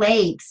my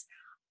legs.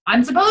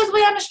 I'm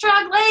supposedly on a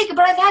strong leg,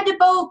 but I've had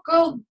to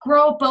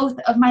grow both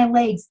of my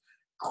legs.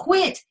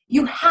 Quit.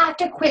 You have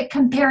to quit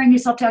comparing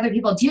yourself to other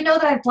people. Do you know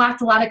that I've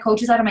blocked a lot of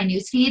coaches out of my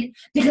newsfeed?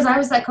 Because I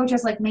was that coach. I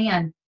was like,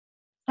 man,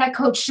 that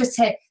coach just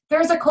hit.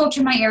 There's a coach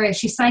in my area.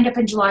 She signed up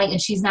in July, and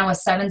she's now a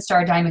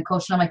 7-star diamond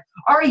coach. And I'm like,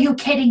 are you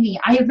kidding me?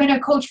 I have been a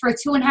coach for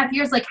 2.5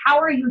 years. Like, how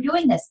are you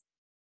doing this?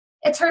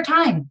 It's her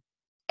time.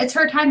 It's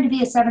her time to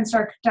be a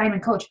 7-star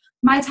diamond coach.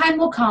 My time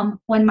will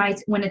come when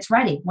it's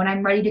ready, when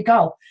I'm ready to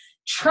go.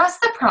 Trust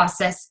the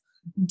process,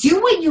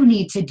 do what you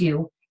need to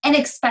do, and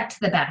expect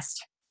the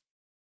best.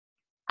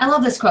 I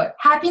love this quote.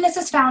 Happiness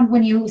is found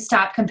when you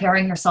stop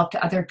comparing yourself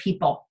to other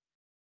people.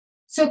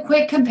 So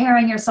quit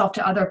comparing yourself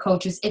to other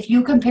coaches. If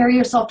you compare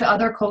yourself to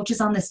other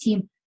coaches on this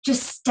team,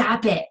 just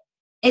stop it.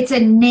 It's a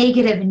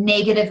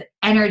negative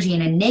energy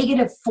and a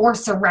negative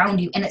force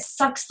around you, and it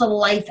sucks the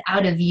life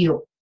out of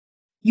you.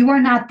 You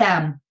are not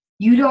them.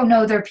 You don't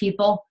know their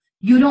people.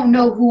 You don't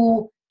know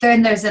who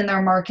there's in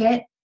their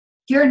market.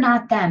 You're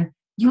not them.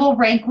 You will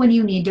rank when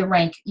you need to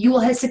rank. You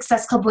will hit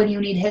Success Club when you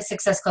need to hit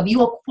Success Club. You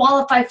will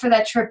qualify for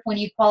that trip when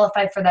you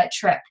qualify for that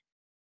trip.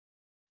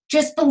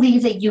 Just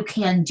believe that you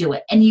can do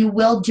it, and you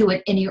will do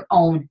it in your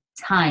own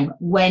time,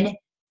 when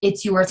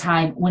it's your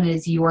time, when it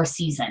is your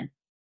season.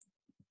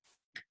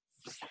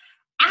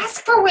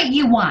 Ask for what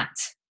you want.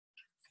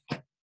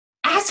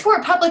 Ask for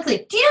it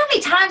publicly. Do you know how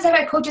many times I've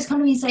had coaches come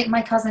to me and say,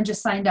 my cousin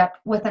just signed up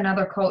with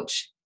another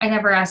coach. I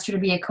never asked her to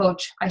be a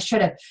coach. I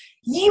should have.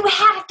 You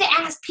have to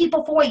ask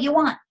people for what you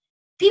want.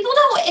 People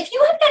don't, if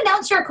you haven't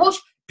announced you're a coach,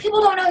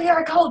 people don't know you're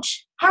a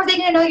coach. How are they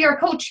going to know you're a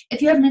coach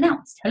if you haven't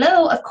announced?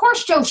 Hello? Of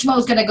course Joe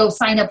Schmo's going to go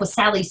sign up with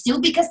Sally Sue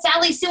because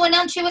Sally Sue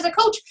announced she was a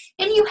coach,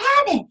 and you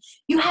haven't.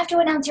 You have to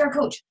announce you're a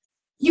coach.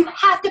 You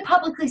have to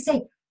publicly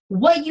say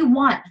what you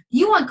want.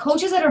 You want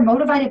coaches that are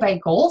motivated by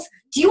goals?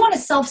 Do you want a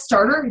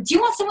self-starter? Do you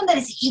want someone that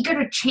is eager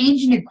to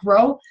change and to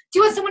grow? Do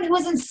you want someone who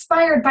is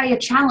inspired by a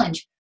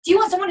challenge? Do you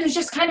want someone who's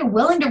just kind of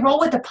willing to roll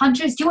with the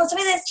punches? Do you want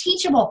somebody that's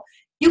teachable?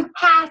 You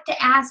have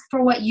to ask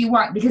for what you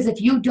want, because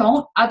if you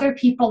don't, other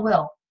people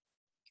will.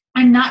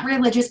 I'm not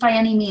religious by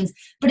any means,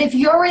 but if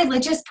you're a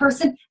religious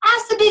person,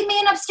 ask the big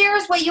man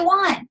upstairs what you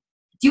want.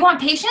 Do you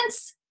want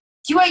patience?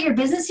 Do you want your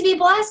business to be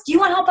blessed? Do you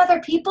want to help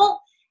other people?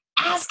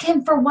 Ask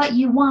him for what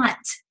you want.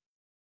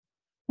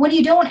 When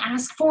you don't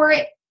ask for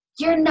it,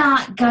 you're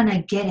not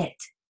gonna get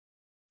it.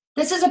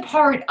 This is a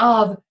part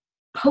of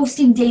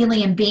posting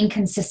daily and being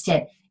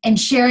consistent and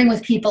sharing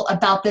with people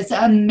about this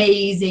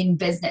amazing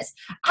business.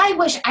 I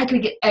wish I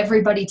could get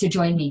everybody to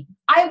join me.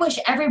 I wish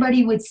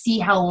everybody would see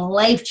how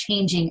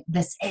life-changing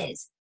this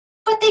is,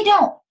 but they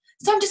don't.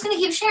 So I'm just going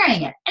to keep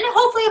sharing it, and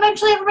hopefully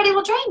eventually everybody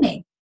will join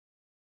me.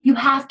 You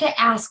have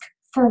to ask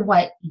for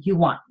what you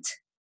want.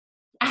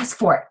 Ask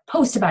for it.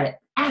 Post about it.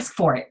 Ask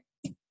for it.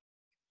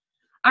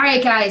 All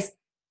right, guys.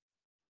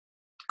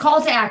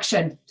 Call to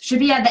action. Should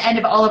be at the end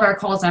of all of our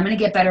calls. I'm going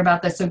to get better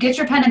about this. So get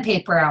your pen and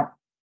paper out,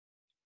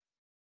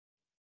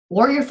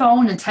 or your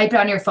phone, and type it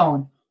on your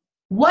phone.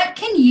 What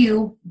can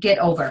you get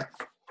over?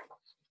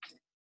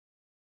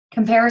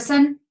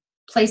 Comparison,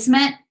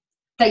 placement,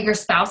 that your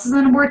spouse is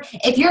on board.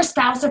 If your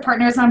spouse or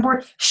partner is on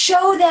board,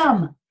 show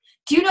them.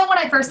 Do you know when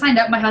I first signed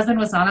up, my husband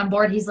was not on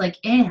board. He's like,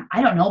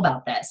 I don't know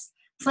about this.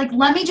 It's like,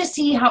 let me just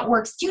see how it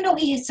works. Do you know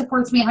he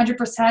supports me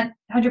 100%?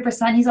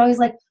 100%. He's always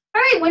like,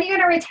 all right, when are you going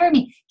to retire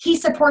me? He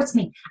supports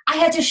me. I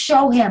had to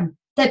show him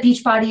that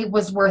Beachbody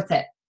was worth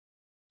it.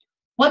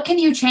 What can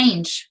you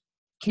change?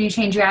 Can you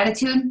change your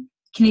attitude?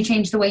 Can you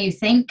change the way you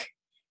think?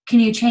 Can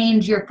you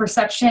change your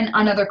perception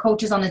on other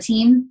coaches on the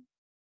team?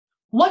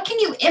 What can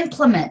you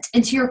implement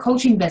into your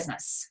coaching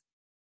business?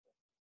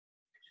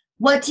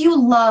 What do you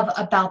love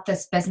about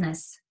this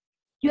business?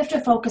 You have to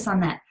focus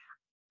on that.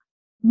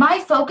 my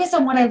focus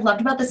on what I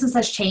loved about this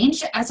has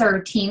changed as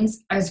our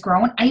teams has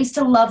grown. I used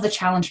to love the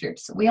challenge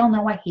groups. We all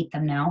know I hate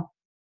them now.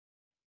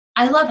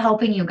 I love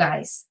helping you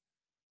guys.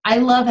 I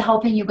love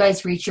helping you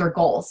guys reach your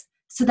goals.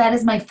 So that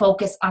is my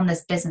focus on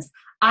this business.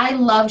 I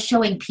love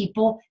showing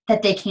people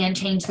that they can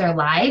change their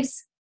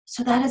lives.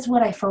 So that is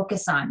what I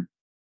focus on.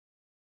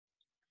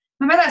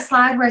 Remember that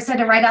slide where I said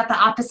to write out the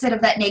opposite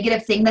of that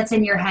negative thing that's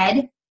in your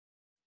head?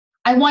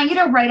 I want you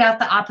to write out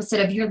the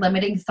opposite of your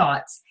limiting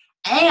thoughts.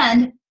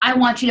 And I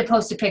want you to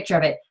post a picture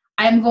of it.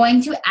 I'm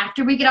going to,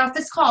 after we get off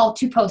this call,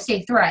 to post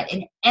a thread.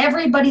 And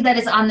everybody that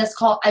is on this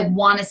call, I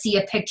want to see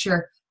a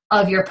picture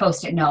of your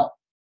Post-it note.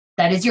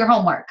 That is your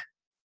homework.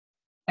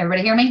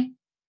 Everybody hear me?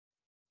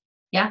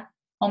 Yeah?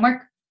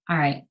 Homework? All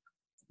right.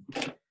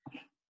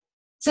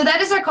 So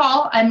that is our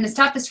call. I'm going to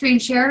stop the screen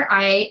share.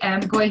 I am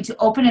going to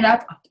open it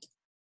up.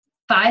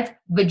 5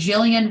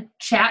 bajillion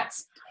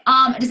chats.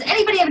 Does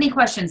anybody have any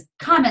questions,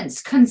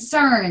 comments,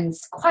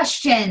 concerns,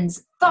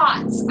 questions,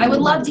 thoughts? I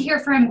would love to hear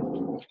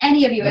from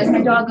any of you as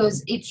my dog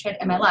goes eat shit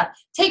in my lap.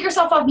 Take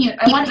yourself off mute.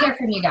 I want to hear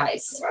from you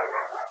guys.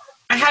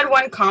 I had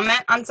one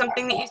comment on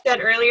something that you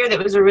said earlier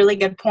that was a really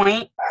good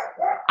point.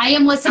 I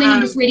am listening.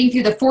 I'm just reading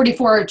through the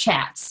 44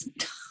 chats.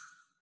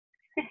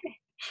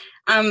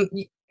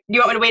 You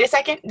want me to wait a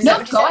second?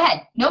 Nope, go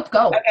ahead. Nope,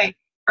 go. Okay.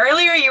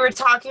 Earlier you were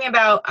talking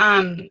about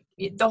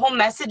the whole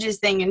messages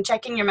thing and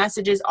checking your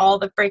messages all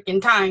the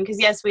freaking time, because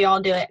yes, we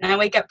all do it. And I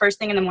wake up first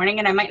thing in the morning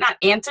and I might not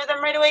answer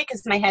them right away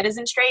because my head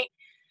isn't straight,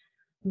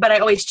 but I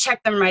always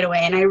check them right away.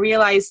 And I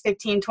realize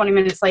 15, 20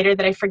 minutes later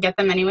that I forget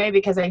them anyway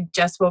because I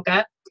just woke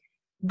up.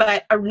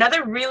 But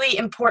another really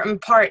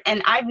important part,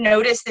 and I've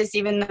noticed this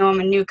even though I'm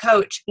a new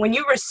coach, when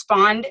you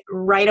respond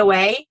right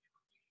away,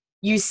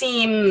 you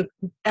seem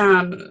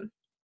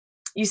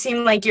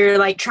like you're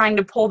like trying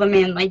to pull them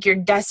in, like you're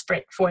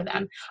desperate for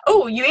them.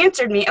 Oh, you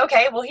answered me.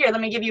 Okay, well here, let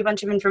me give you a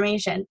bunch of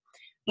information.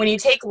 When you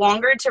take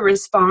longer to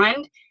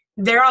respond,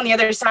 they're on the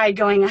other side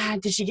going,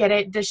 did she get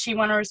it? Does she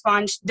want to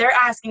respond? They're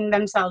asking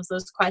themselves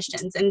those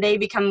questions and they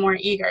become more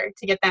eager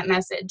to get that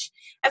message,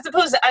 as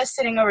opposed to us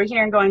sitting over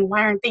here and going,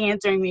 why aren't they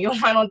answering me?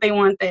 Why don't they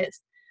want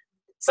this?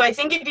 So I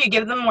think if you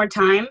give them more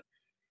time,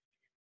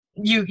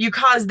 you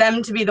cause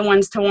them to be the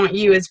ones to want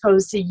you as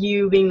opposed to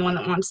you being the one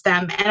that wants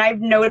them. And I've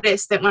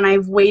noticed that when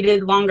I've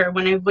waited longer,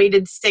 when I've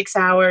waited 6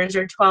 hours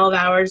or 12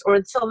 hours or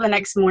until the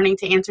next morning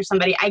to answer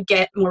somebody, I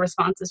get more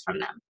responses from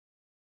them.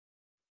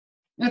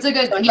 That's a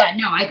good, yeah,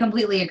 no, I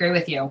completely agree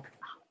with you.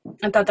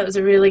 I thought that was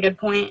a really good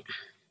point.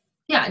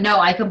 Yeah, no,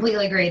 I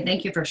completely agree.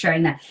 Thank you for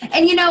sharing that.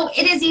 And you know,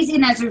 it is easy,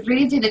 and as we're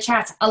reading through the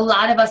chats, a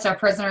lot of us are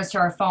prisoners to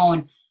our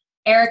phone.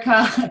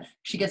 Erica,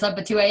 she gets up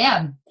at 2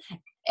 a.m.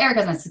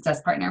 Erica's my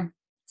success partner.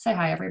 Say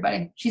hi,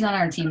 everybody. She's on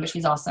our team, but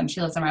she's awesome.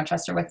 She lives in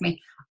Rochester with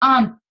me.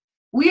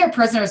 We are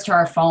prisoners to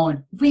our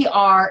phone. We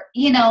are,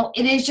 you know,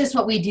 it is just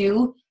what we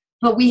do,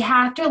 but we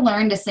have to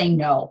learn to say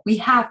no. We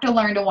have to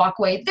learn to walk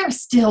away. They're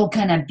still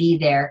going to be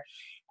there.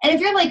 And if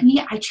you're like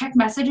me, I check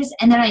messages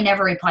and then I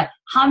never reply.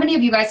 How many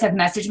of you guys have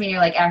messaged me and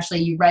you're like, Ashley,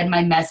 you read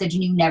my message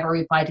and you never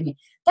replied to me?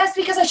 That's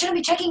because I shouldn't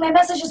be checking my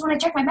messages when I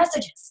check my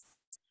messages.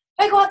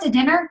 If I go out to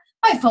dinner,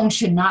 my phone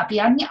should not be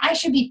on me. I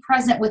should be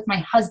present with my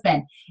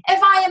husband.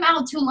 If I am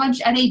out to lunch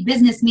at a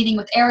business meeting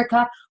with Erica,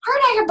 her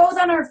and I are both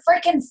on our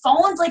freaking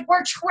phones like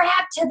we're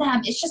trapped to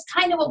them. It's just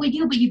kind of what we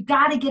do, but you've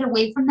got to get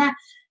away from that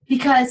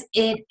because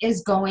it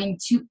is going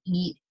to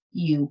eat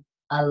you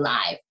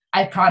alive.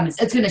 I promise.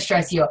 It's going to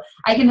stress you.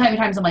 I can tell you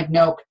times I'm like,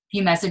 nope, if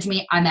you message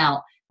me, I'm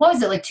out. What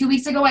was it, like 2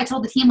 weeks ago? I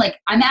told the team, like,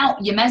 I'm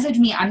out. You message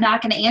me, I'm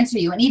not going to answer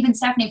you. And even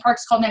Stephanie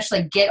Parks called me, she's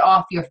like, get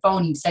off your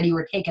phone. You said you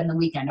were taking the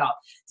weekend off.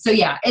 So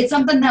yeah, it's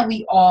something that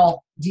we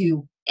all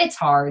do. It's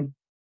hard,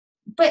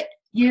 but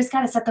you just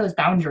got to set those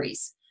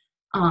boundaries.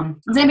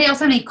 Does anybody else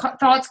have any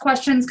thoughts,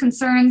 questions,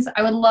 concerns?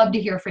 I would love to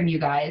hear from you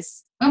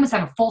guys. We almost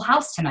have a full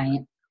house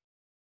tonight.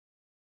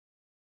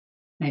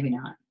 Maybe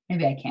not.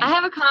 Maybe I can't. I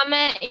have a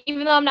comment,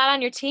 even though I'm not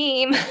on your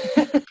team.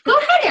 Go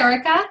ahead,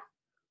 Erica.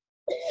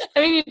 I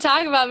mean, you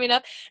talk about me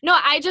enough. No,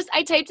 I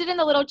typed it in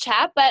the little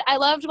chat, but I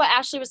loved what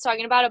Ashley was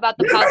talking about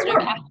the positive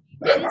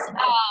affirmations.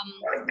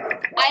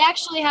 I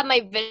actually have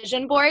my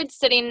vision board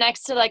sitting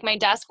next to like my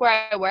desk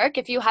where I work.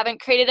 If you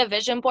haven't created a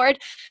vision board,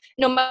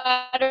 no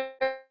matter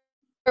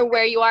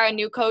where you are, a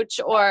new coach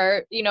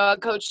or, you know, a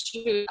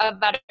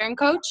veteran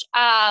coach,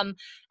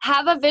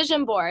 have a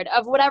vision board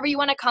of whatever you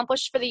want to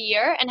accomplish for the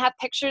year and have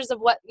pictures of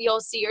what you'll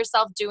see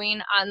yourself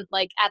doing on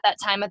like at that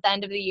time at the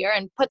end of the year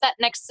and put that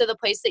next to the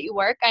place that you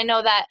work. I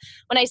know that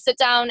when I sit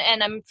down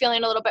and I'm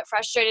feeling a little bit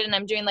frustrated and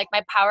I'm doing like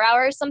my power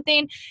hour or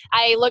something,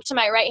 I look to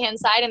my right hand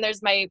side and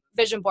there's my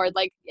vision board.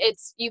 Like I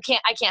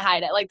can't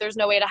hide it. Like there's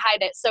no way to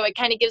hide it. So it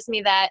kind of gives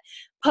me that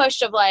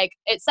push of like,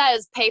 it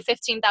says pay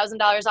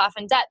 $15,000 off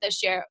in debt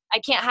this year. I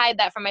can't hide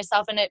that from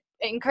myself. And it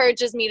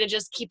encourages me to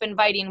just keep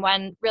inviting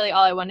when really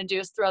all I want to do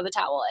is throw the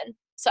towel in.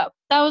 So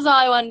that was all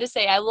I wanted to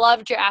say. I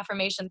loved your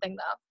affirmation thing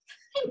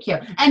though. Thank you.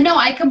 And no,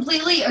 I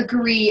completely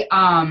agree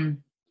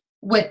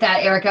with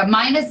that, Erica.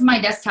 Mine is my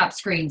desktop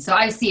screen. So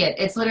I see it.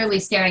 It's literally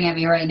staring at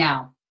me right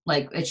now.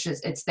 Like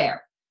it's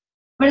there.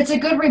 But it's a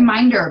good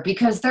reminder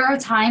because there are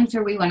times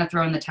where we want to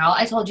throw in the towel.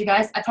 I told you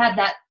guys, I've had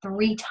that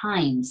 3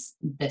 times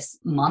this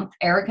month.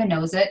 Erica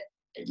knows it.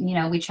 You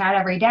know, we chat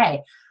every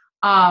day.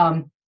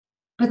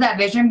 But that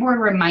vision board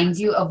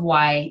reminds you of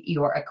why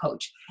you're a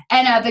coach.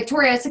 And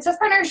Victoria, Success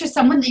Partner is just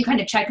someone that you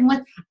kind of check in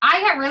with. I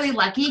got really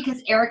lucky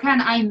because Erica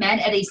and I met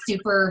at a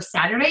Super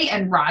Saturday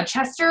in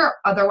Rochester.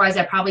 Otherwise,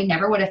 I probably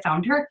never would have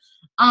found her.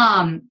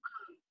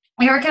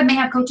 Erica may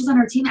have coaches on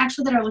her team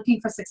actually that are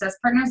looking for success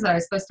partners that are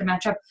supposed to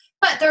match up.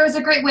 But there is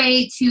a great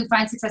way to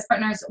find success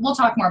partners. We'll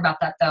talk more about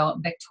that though,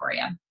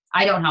 Victoria.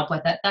 I don't help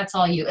with it. That's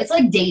all you. It's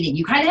like dating.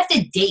 You kind of have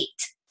to date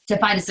to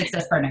find a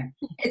success partner.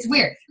 It's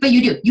weird, but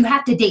you do. You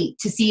have to date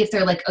to see if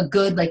they're like a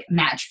good like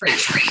match for you.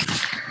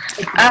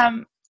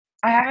 I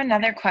have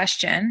another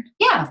question.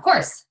 Yeah, of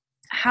course.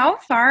 How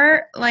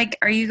far like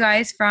are you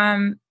guys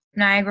from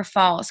Niagara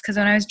Falls? Because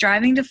when I was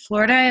driving to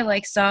Florida, I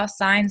like saw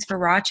signs for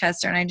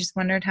Rochester, and I just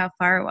wondered how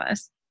far it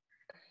was.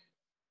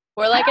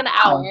 We're like an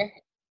hour.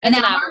 An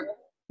hour?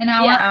 An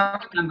hour? Yeah.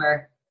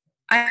 Number.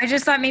 I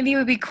just thought maybe it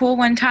would be cool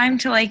one time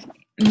to like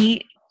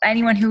meet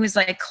anyone who was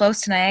like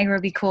close to Niagara. It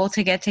would be cool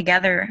to get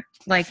together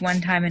like one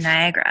time in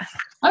Niagara.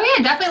 Oh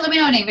yeah, definitely let me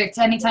know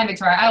anytime,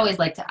 Victoria. I always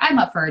like to, I'm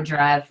up for a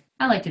drive.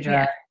 I like to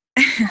drive.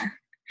 Yeah.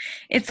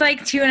 It's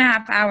like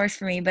 2.5 hours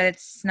for me, but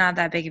it's not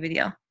that big of a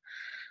deal.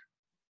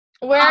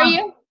 Where are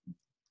you?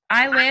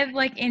 I live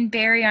like in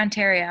Barrie,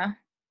 Ontario.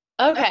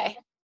 Okay.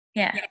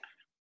 Yeah.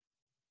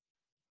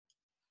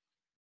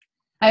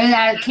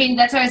 Katie,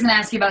 that's what I was going to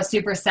ask you about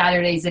Super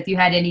Saturdays, if you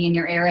had any in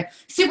your area.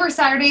 Super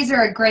Saturdays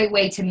are a great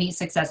way to meet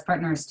success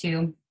partners,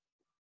 too.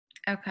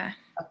 Okay.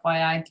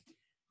 FYI.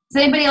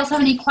 Does anybody else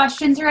have any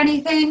questions or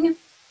anything?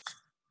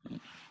 Good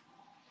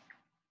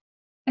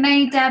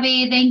night,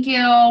 Debbie. Thank you.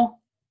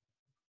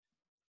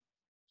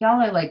 Y'all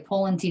are like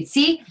pulling teeth.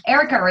 See,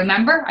 Erica,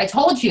 remember? I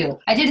told you.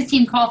 I did a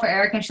team call for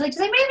Erica, and she's like,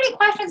 does anybody have any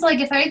questions? Like,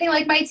 if anything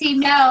like my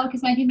team, no,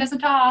 because my team doesn't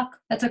talk.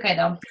 That's okay,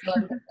 though.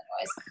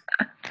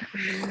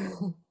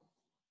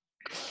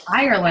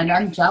 Ireland,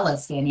 I'm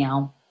jealous,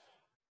 Danielle.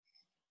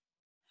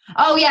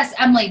 Oh, yes,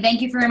 Emily,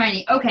 thank you for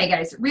reminding me. Okay,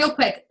 guys, real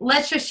quick,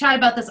 let's just chat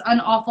about this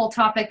unawful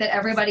topic that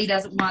everybody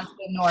doesn't want to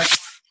ignore.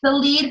 The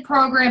LEAD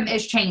program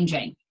is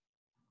changing.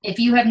 If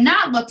you have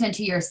not looked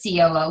into your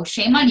COO,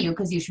 shame on you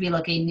because you should be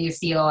looking into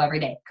your COO every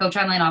day. Coach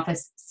Online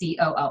Office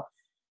COO.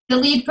 The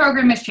LEAD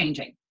program is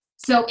changing.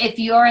 So if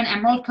you are an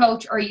Emerald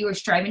coach or you are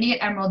striving to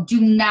get Emerald,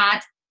 do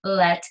not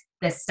let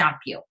this stop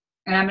you.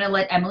 And I'm going to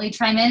let Emily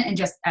chime in and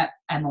just,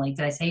 Emily,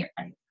 did I say,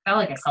 I felt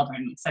like I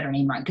said her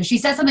name wrong because she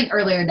said something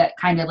earlier that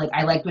kind of like,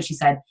 I liked what she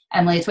said.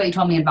 Emily, it's what you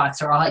told me in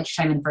Voxer. I'll let you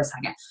chime in for a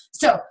second.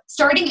 So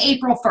starting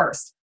April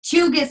 1st,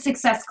 to get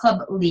Success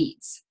Club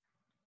leads,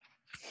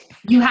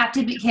 you have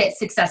to hit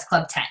Success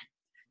Club 10.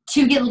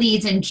 To get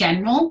leads in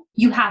general,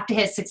 you have to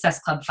hit Success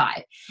Club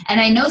 5. And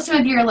I know some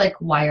of you are like,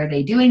 why are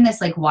they doing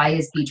this? Like, why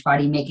is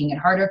Beachbody making it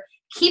harder?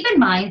 Keep in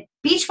mind,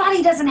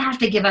 Beachbody doesn't have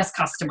to give us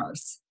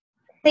customers.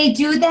 They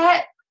do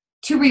that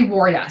to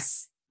reward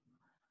us.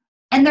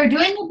 And they're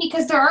doing it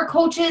because there are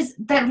coaches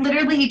that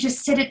literally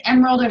just sit at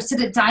Emerald or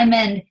sit at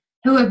Diamond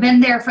who have been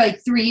there for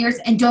like 3 years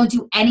and don't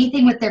do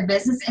anything with their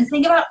business. And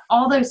think about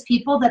all those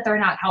people that they're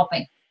not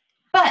helping.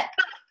 But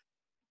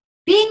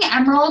being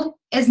Emerald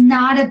is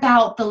not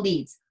about the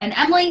leads. And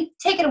Emily,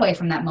 take it away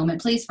from that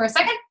moment, please, for a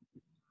second.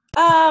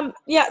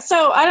 Yeah,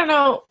 so I don't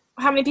know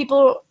how many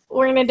people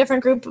were in a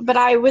different group, but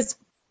I was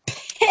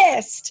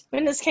pissed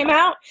when this came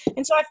out.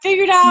 And so I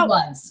figured out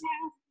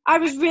I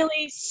was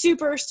really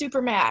super,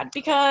 super mad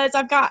because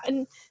I've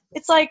gotten,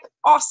 it's like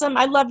awesome.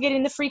 I love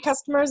getting the free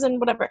customers and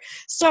whatever.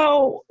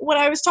 So what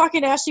I was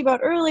talking to Ashley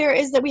about earlier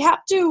is that we have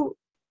to,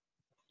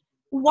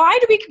 why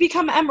do we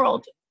become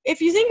Emerald?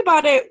 If you think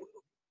about it,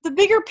 the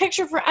bigger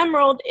picture for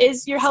Emerald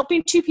is you're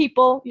helping 2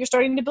 people, you're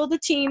starting to build a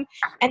team,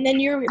 and then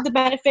the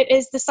benefit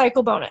is the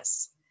cycle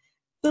bonus.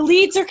 The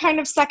leads are kind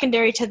of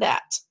secondary to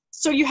that.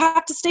 So you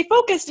have to stay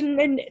focused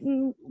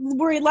and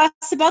worry less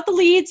about the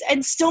leads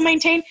and still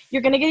maintain,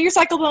 you're going to get your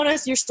cycle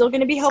bonus, you're still going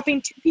to be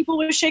helping 2 people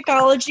with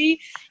Shakeology,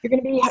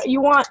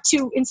 you want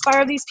to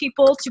inspire these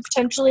people to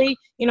potentially,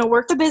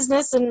 work the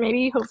business and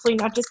maybe hopefully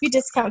not just be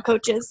discount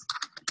coaches.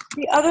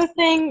 The other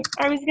thing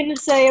I was going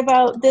to say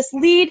about this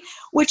lead,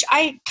 which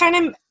I kind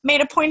of made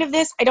a point of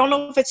this, I don't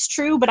know if it's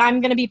true, but I'm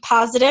going to be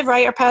positive,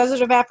 right, or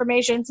positive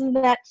affirmations, in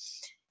that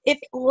if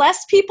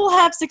less people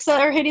have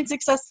success or hitting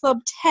Success Club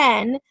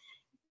 10,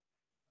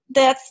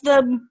 that's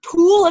the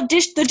pool of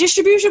the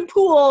distribution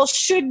pool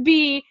should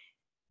be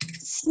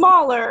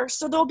smaller.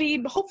 So there'll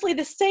be hopefully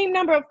the same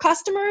number of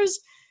customers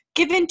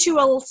given to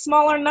a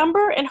smaller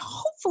number. And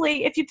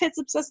hopefully if you hit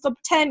Success Club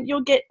 10,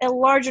 you'll get a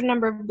larger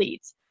number of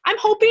leads. I'm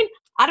hoping.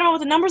 I don't know what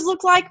the numbers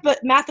look like, but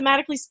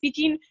mathematically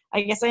speaking,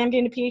 I guess I am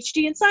getting a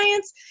PhD in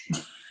science.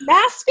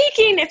 Math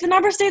speaking, if the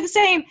numbers stay the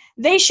same,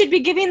 they should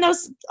be giving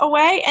those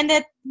away, and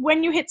that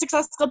when you hit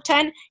Success Club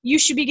 10, you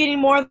should be getting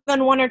more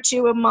than 1 or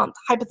 2 a month,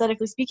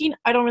 hypothetically speaking.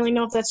 I don't really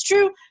know if that's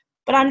true,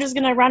 but I'm just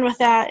going to run with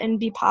that and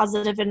be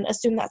positive and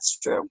assume that's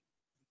true.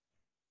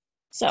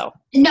 So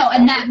no,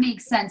 and that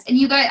makes sense. And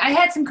you guys, I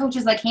had some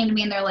coaches that came to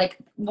me and they're like,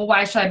 well,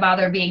 why should I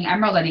bother being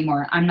Emerald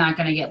anymore? I'm not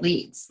going to get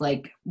leads.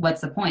 Like,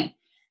 what's the point?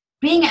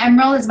 Being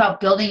Emerald is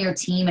about building your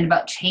team and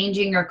about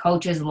changing your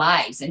coaches'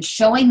 lives and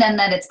showing them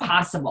that it's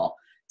possible.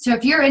 So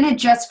if you're in it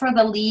just for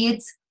the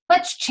leads,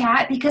 let's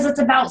chat, because it's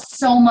about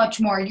so much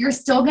more. You're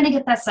still going to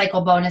get that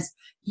cycle bonus.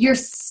 You're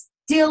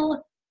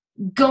still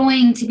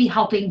going to be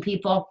helping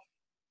people.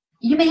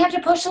 You may have to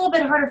push a little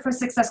bit harder for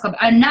Success Club.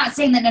 I'm not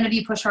saying that none of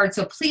you push hard,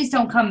 so please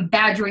don't come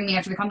badgering me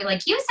after the call and be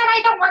like, you said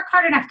I don't work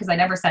hard enough, because I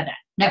never said that.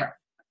 Never.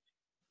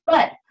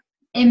 But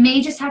it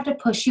may just have to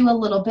push you a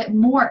little bit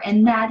more,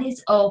 and that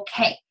is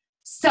okay.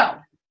 So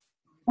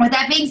with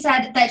that being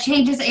said, that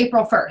changes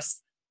April 1st.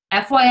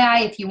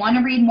 FYI, if you want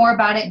to read more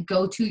about it,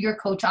 go to your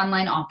Coach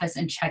Online office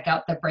and check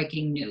out the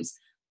breaking news.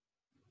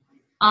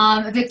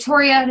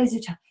 Victoria,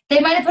 they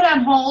might have put it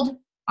on hold.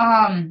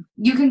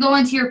 You can go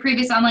into your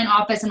previous online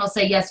office and it'll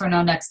say yes or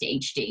no next to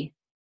HD.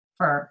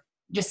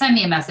 Just send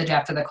me a message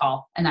after the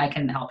call and I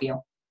can help you.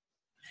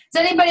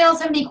 Does anybody else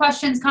have any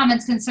questions,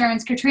 comments,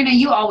 concerns? Katrina,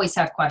 you always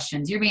have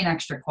questions. You're being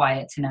extra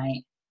quiet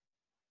tonight.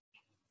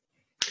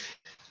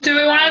 Do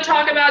we want to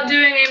talk about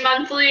doing a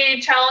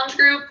monthly challenge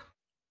group?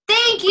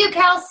 Thank you,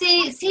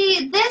 Kelsey.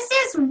 See, this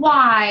is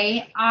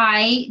why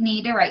I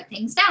need to write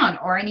things down,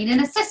 or I need an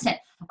assistant.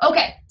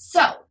 Okay,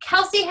 so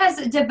Kelsey has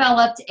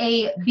developed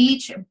a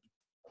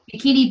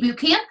bikini boot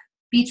camp,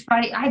 beach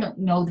body, I don't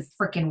know the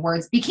freaking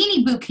words,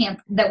 bikini boot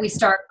camp that we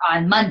start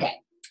on Monday.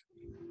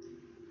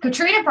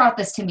 Katrina brought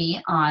this to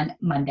me on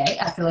Monday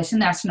after listening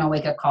to the National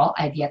Wake Up Call.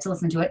 I have yet to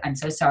listen to it. I'm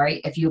so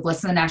sorry. If you've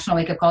listened to the National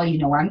Wake Up Call, you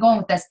know where I'm going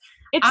with this.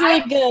 It's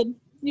really good.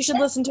 You should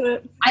listen to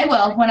it. I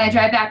will when I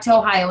drive back to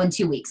Ohio in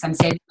 2 weeks. I'm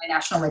saving my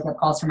National Wake Up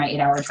Calls for my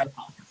 8-hour drive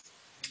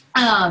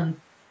home.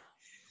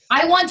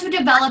 I want to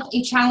develop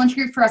a challenge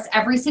group for us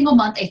every single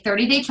month, a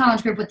 30-day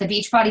challenge group with the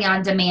Beachbody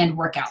On Demand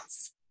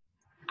workouts.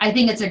 I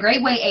think it's a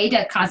great way, A,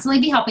 to constantly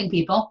be helping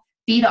people,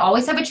 B, to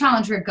always have a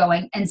challenge group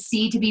going, and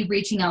C, to be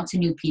reaching out to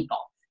new people.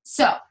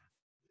 So,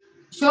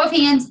 show of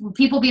hands, will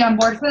people be on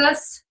board for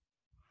this?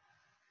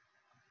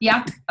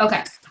 Yeah?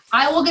 Okay.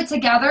 I will get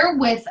together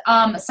with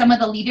some of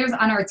the leaders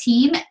on our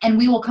team, and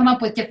we will come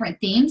up with different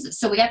themes.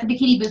 So we got the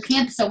Bikini Boot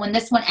Camp. So when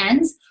this one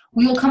ends,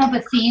 we will come up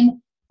with a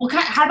theme.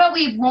 How about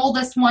we roll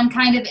this one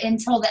kind of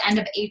until the end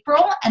of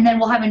April, and then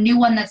we'll have a new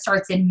one that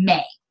starts in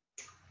May.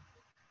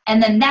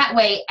 And then that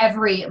way,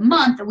 every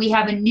month, we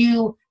have a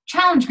new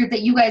challenge group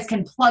that you guys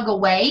can plug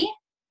away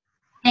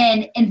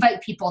and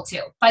invite people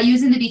to by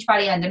using the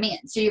Beachbody On Demand.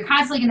 So you're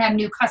constantly going to have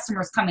new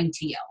customers coming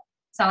to you.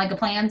 Sound like a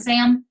plan,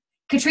 Sam?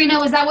 Katrina,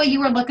 was that what you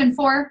were looking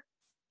for?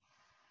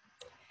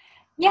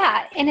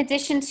 Yeah, in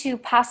addition to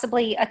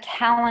possibly a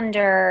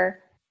calendar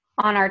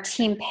on our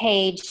team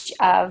page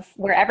of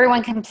where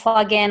everyone can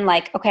plug in,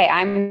 like, okay,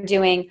 I'm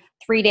doing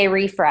 3-day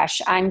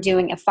refresh. I'm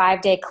doing a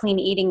 5-day clean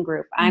eating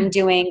group. I'm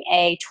doing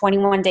a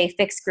 21-day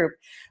fix group,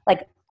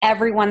 like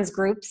everyone's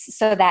groups,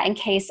 so that in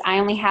case I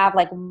only have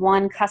like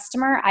one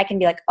customer, I can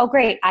be like, oh,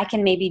 great, I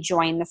can maybe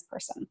join this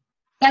person.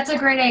 That's a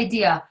great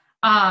idea.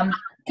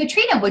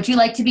 Katrina, would you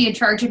like to be in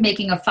charge of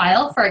making a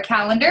file for a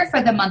calendar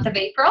for the month of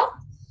April?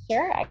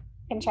 Sure, I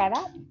can try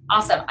that.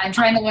 Awesome. I'm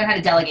trying to learn how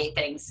to delegate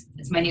things.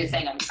 It's my new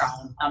thing. I'm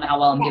trying. I don't know how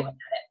well I'm doing at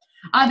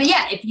it. But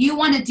yeah, if you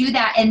want to do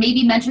that and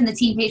maybe mention the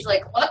team page,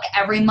 like, look,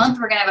 every month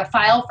we're going to have a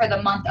file for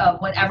the month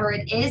of whatever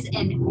it is.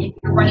 And if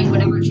you're running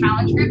whatever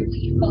challenge group, will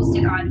you post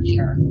it on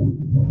here?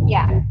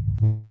 Yeah.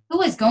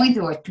 Who is going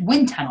through a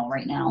wind tunnel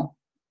right now?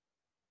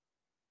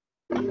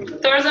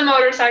 There's a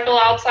motorcycle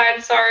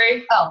outside,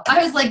 sorry. Oh,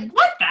 I was like,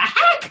 what the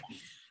heck?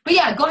 But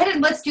yeah, go ahead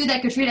and let's do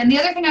that, Katrina. And the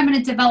other thing I'm going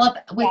to develop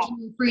with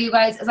you, for you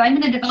guys, is I'm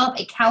going to develop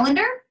a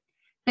calendar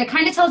that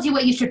kind of tells you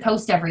what you should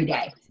post every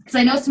day. Because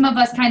I know some of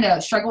us kind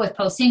of struggle with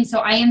posting, so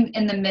I am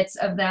in the midst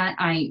of that.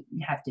 I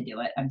have to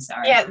do it. I'm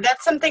sorry. Yeah,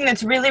 that's something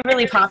that's really,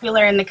 really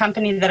popular in the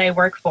company that I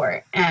work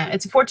for.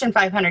 It's a Fortune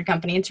 500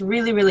 company. It's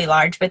really, really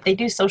large, but they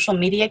do social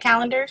media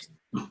calendars.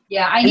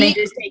 Yeah, I need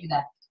to do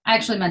that. I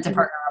actually meant to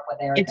partner up with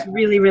Eric. It's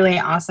really, really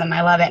awesome.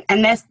 I love it.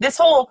 And this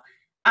whole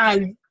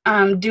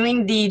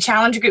doing the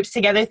challenge groups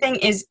together thing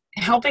is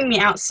helping me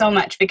out so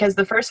much, because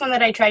the first one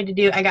that I tried to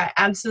do, I got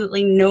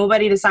absolutely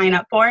nobody to sign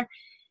up for. It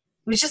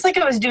was just like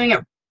I was doing it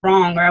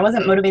wrong, or I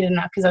wasn't motivated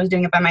enough because I was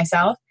doing it by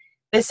myself.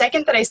 The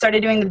second that I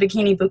started doing the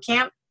Bikini Boot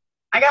Camp,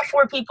 I got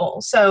 4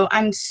 people. So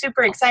I'm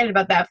super excited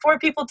about that. 4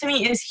 people to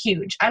me is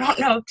huge. I don't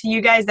know, to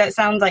you guys that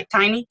sounds like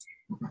tiny.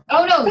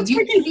 Oh no, it's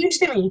freaking huge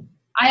to me.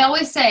 I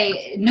always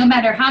say, no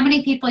matter how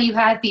many people you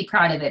have, be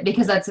proud of it,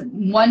 because that's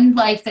one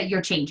life that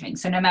you're changing.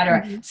 So no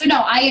matter, so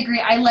no, I agree.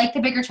 I like the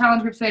bigger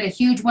challenge groups. We had a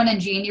huge one in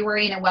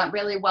January and it went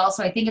really well.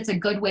 So I think it's a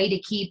good way to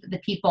keep the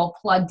people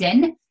plugged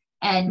in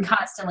and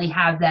constantly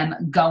have them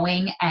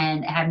going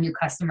and have new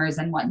customers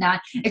and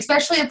whatnot,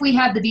 especially if we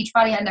have the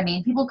Beachbody On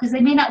Demand people, because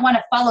they may not want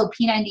to follow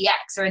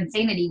P90X or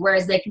Insanity,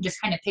 whereas they can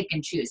just kind of pick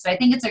and choose. So I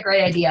think it's a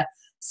great idea.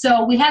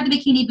 So we have the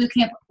Bikini Boot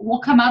Camp. We'll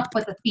come up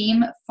with a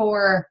theme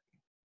for,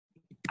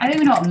 I don't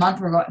even know what month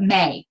we're going,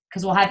 May,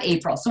 because we'll have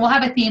April. So we'll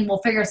have a theme. We'll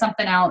figure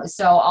something out.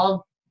 So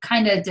I'll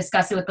kind of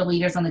discuss it with the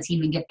leaders on the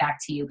team and get back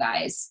to you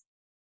guys.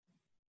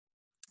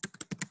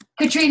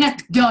 Katrina,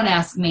 don't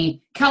ask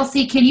me.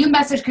 Kelsey, can you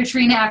message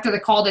Katrina after the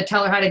call to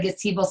tell her how to get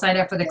people signed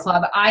up for the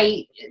club?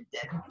 I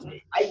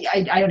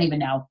don't even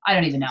know. I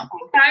don't even know.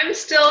 I'm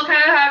still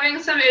kind of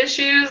having some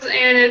issues,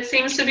 and it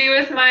seems to be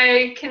with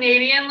my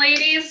Canadian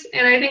ladies,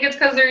 and I think it's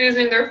because they're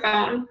using their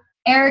phone.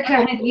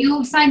 Erica, have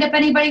you signed up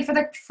anybody for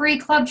the free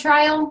club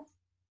trial?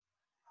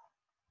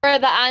 For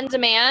the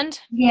on-demand?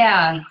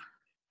 Yeah.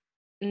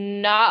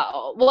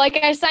 No. Well, like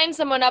I signed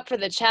someone up for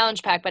the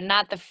challenge pack, but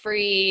not the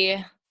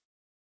free.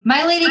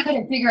 My lady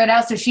couldn't figure it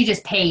out, so she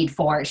just paid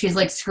for it. She's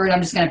like, screw it,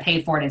 I'm just going to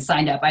pay for it and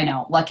signed up. I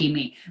know, lucky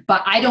me.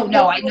 But I don't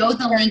know. I know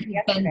the link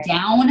has been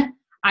down.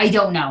 I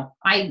don't know.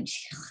 I've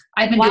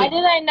been Why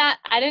did I not?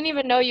 I didn't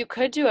even know you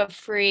could do a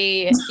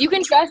free. You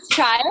can just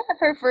try it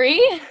for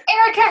free?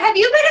 Erica, have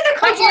you been in the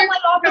coaching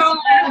office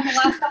in the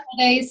last couple of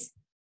days?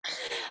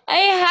 I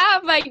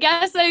have. I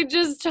guess I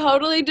just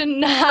totally did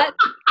not.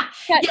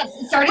 Yes,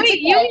 it started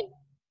today.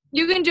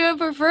 You can do it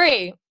for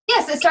free.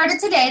 Yes, it started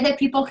today that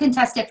people can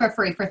test it for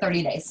free for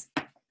 30 days.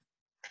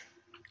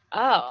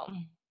 Oh.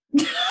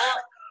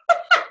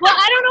 Well,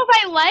 I don't know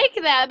if I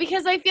like that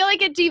because I feel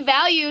like it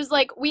devalues,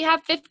 like, we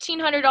have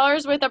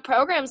 $1,500 worth of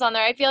programs on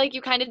there. I feel like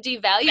you kind of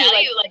devalue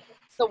like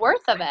the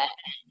worth of it.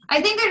 I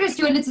think they're just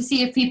doing it to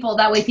see if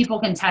that way people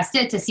can test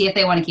it to see if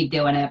they want to keep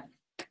doing it.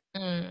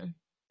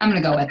 I'm going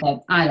to go with it.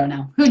 I don't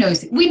know. Who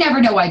knows? We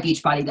never know why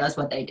Beachbody does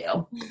what they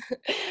do.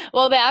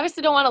 Well, they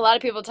obviously don't want a lot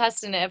of people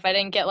testing it if I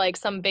didn't get like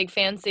some big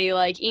fancy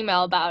like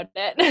email about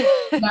it.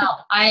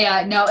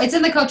 No, it's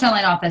in the Coach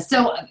Online office.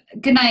 So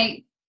good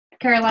night,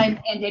 Caroline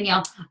and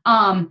Danielle.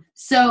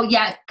 So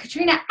yeah,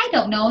 Katrina, I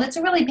don't know. That's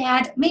really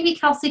bad. Maybe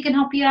Kelsey can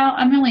help you out.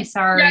 I'm really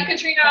sorry. Yeah,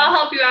 Katrina, I'll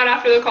help you out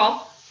after the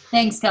call.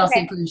 Thanks, Kelsey.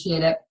 Okay.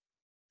 Appreciate it.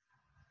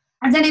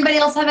 Does anybody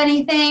else have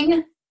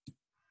anything?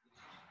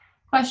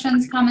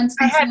 Questions, comments,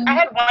 concerns? I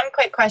had one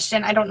quick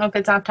question. I don't know if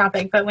it's off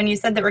topic, but when you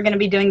said that we're going to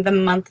be doing the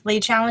monthly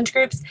challenge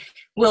groups,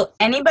 will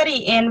anybody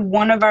in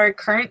one of our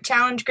current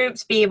challenge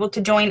groups be able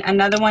to join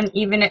another one,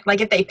 even if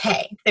they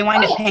pay? If they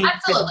wind up paying.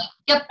 Absolutely.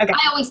 Yep. Okay.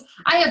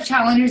 I have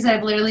challengers that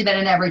have literally been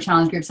in every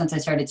challenge group since I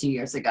started 2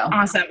 years ago.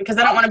 Awesome. Because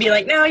I don't want to be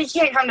like, no, you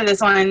can't come to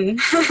this one.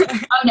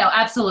 Oh, no,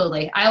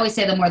 absolutely. I always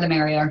say the more the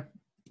merrier.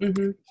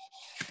 Mm-hmm.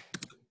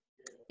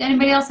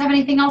 Anybody else have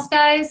anything else,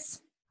 guys?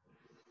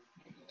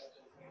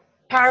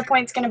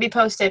 PowerPoint's going to be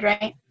posted,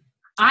 right?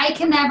 I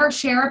can never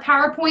share a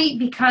PowerPoint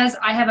because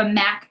I have a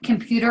Mac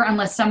computer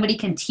unless somebody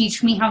can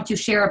teach me how to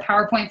share a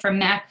PowerPoint from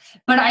Mac.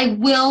 But I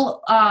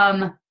will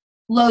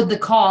load the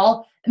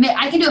call. I mean,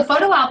 I can do a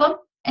photo album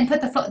and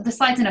put the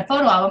slides in a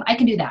photo album. I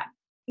can do that.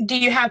 Do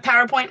you have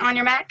PowerPoint on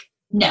your Mac?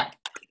 No.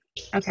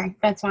 Okay,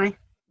 that's why.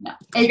 No.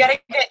 You gotta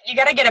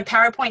get a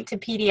PowerPoint to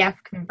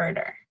PDF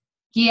converter.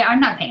 Yeah, I'm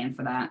not paying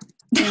for that.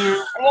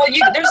 Yeah. Well,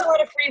 there's a lot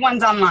of free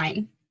ones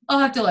online. I'll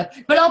have to look.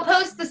 But I'll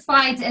post the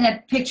slides in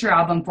a picture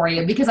album for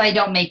you because I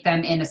don't make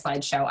them in a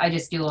slideshow. I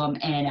just do them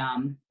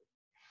in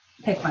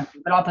pick one.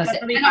 But I'll post it.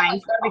 That'll be fine.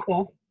 That'll be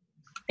cool.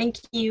 Thank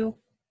you.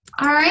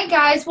 All right,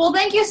 guys. Well,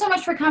 thank you so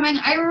much for coming.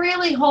 I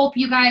really hope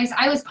you guys,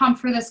 I was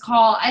pumped for this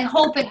call. I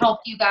hope it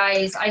helped you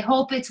guys. I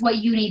hope it's what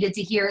you needed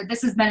to hear.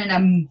 This has been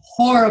a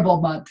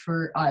horrible month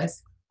for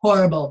us.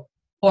 Horrible.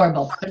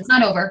 But it's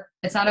not over.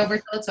 It's not over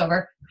till it's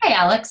over. Hi,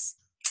 Alex.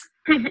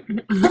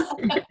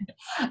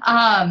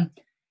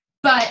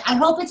 But I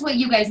hope it's what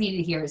you guys need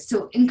to hear.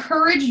 So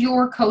encourage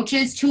your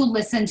coaches to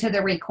listen to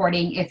the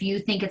recording if you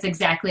think it's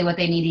exactly what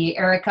they need to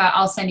hear. Erica,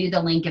 I'll send you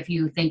the link if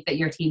you think that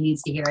your team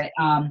needs to hear it.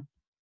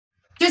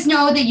 Just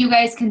know that you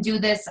guys can do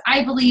this.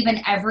 I believe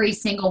in every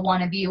single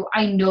one of you.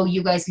 I know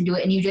you guys can do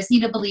it, and you just need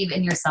to believe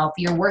in yourself.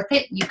 You're worth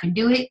it. You can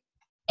do it.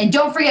 And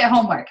don't forget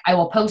homework. I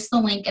will post the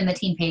link in the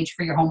team page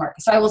for your homework.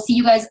 So I will see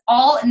you guys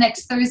all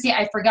next Thursday.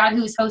 I forgot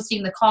who's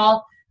hosting the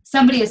call.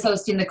 Somebody is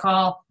hosting the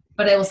call,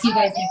 but I will see you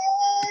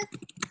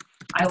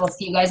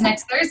guys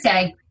next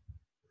Thursday.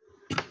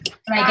 Good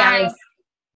night, guys.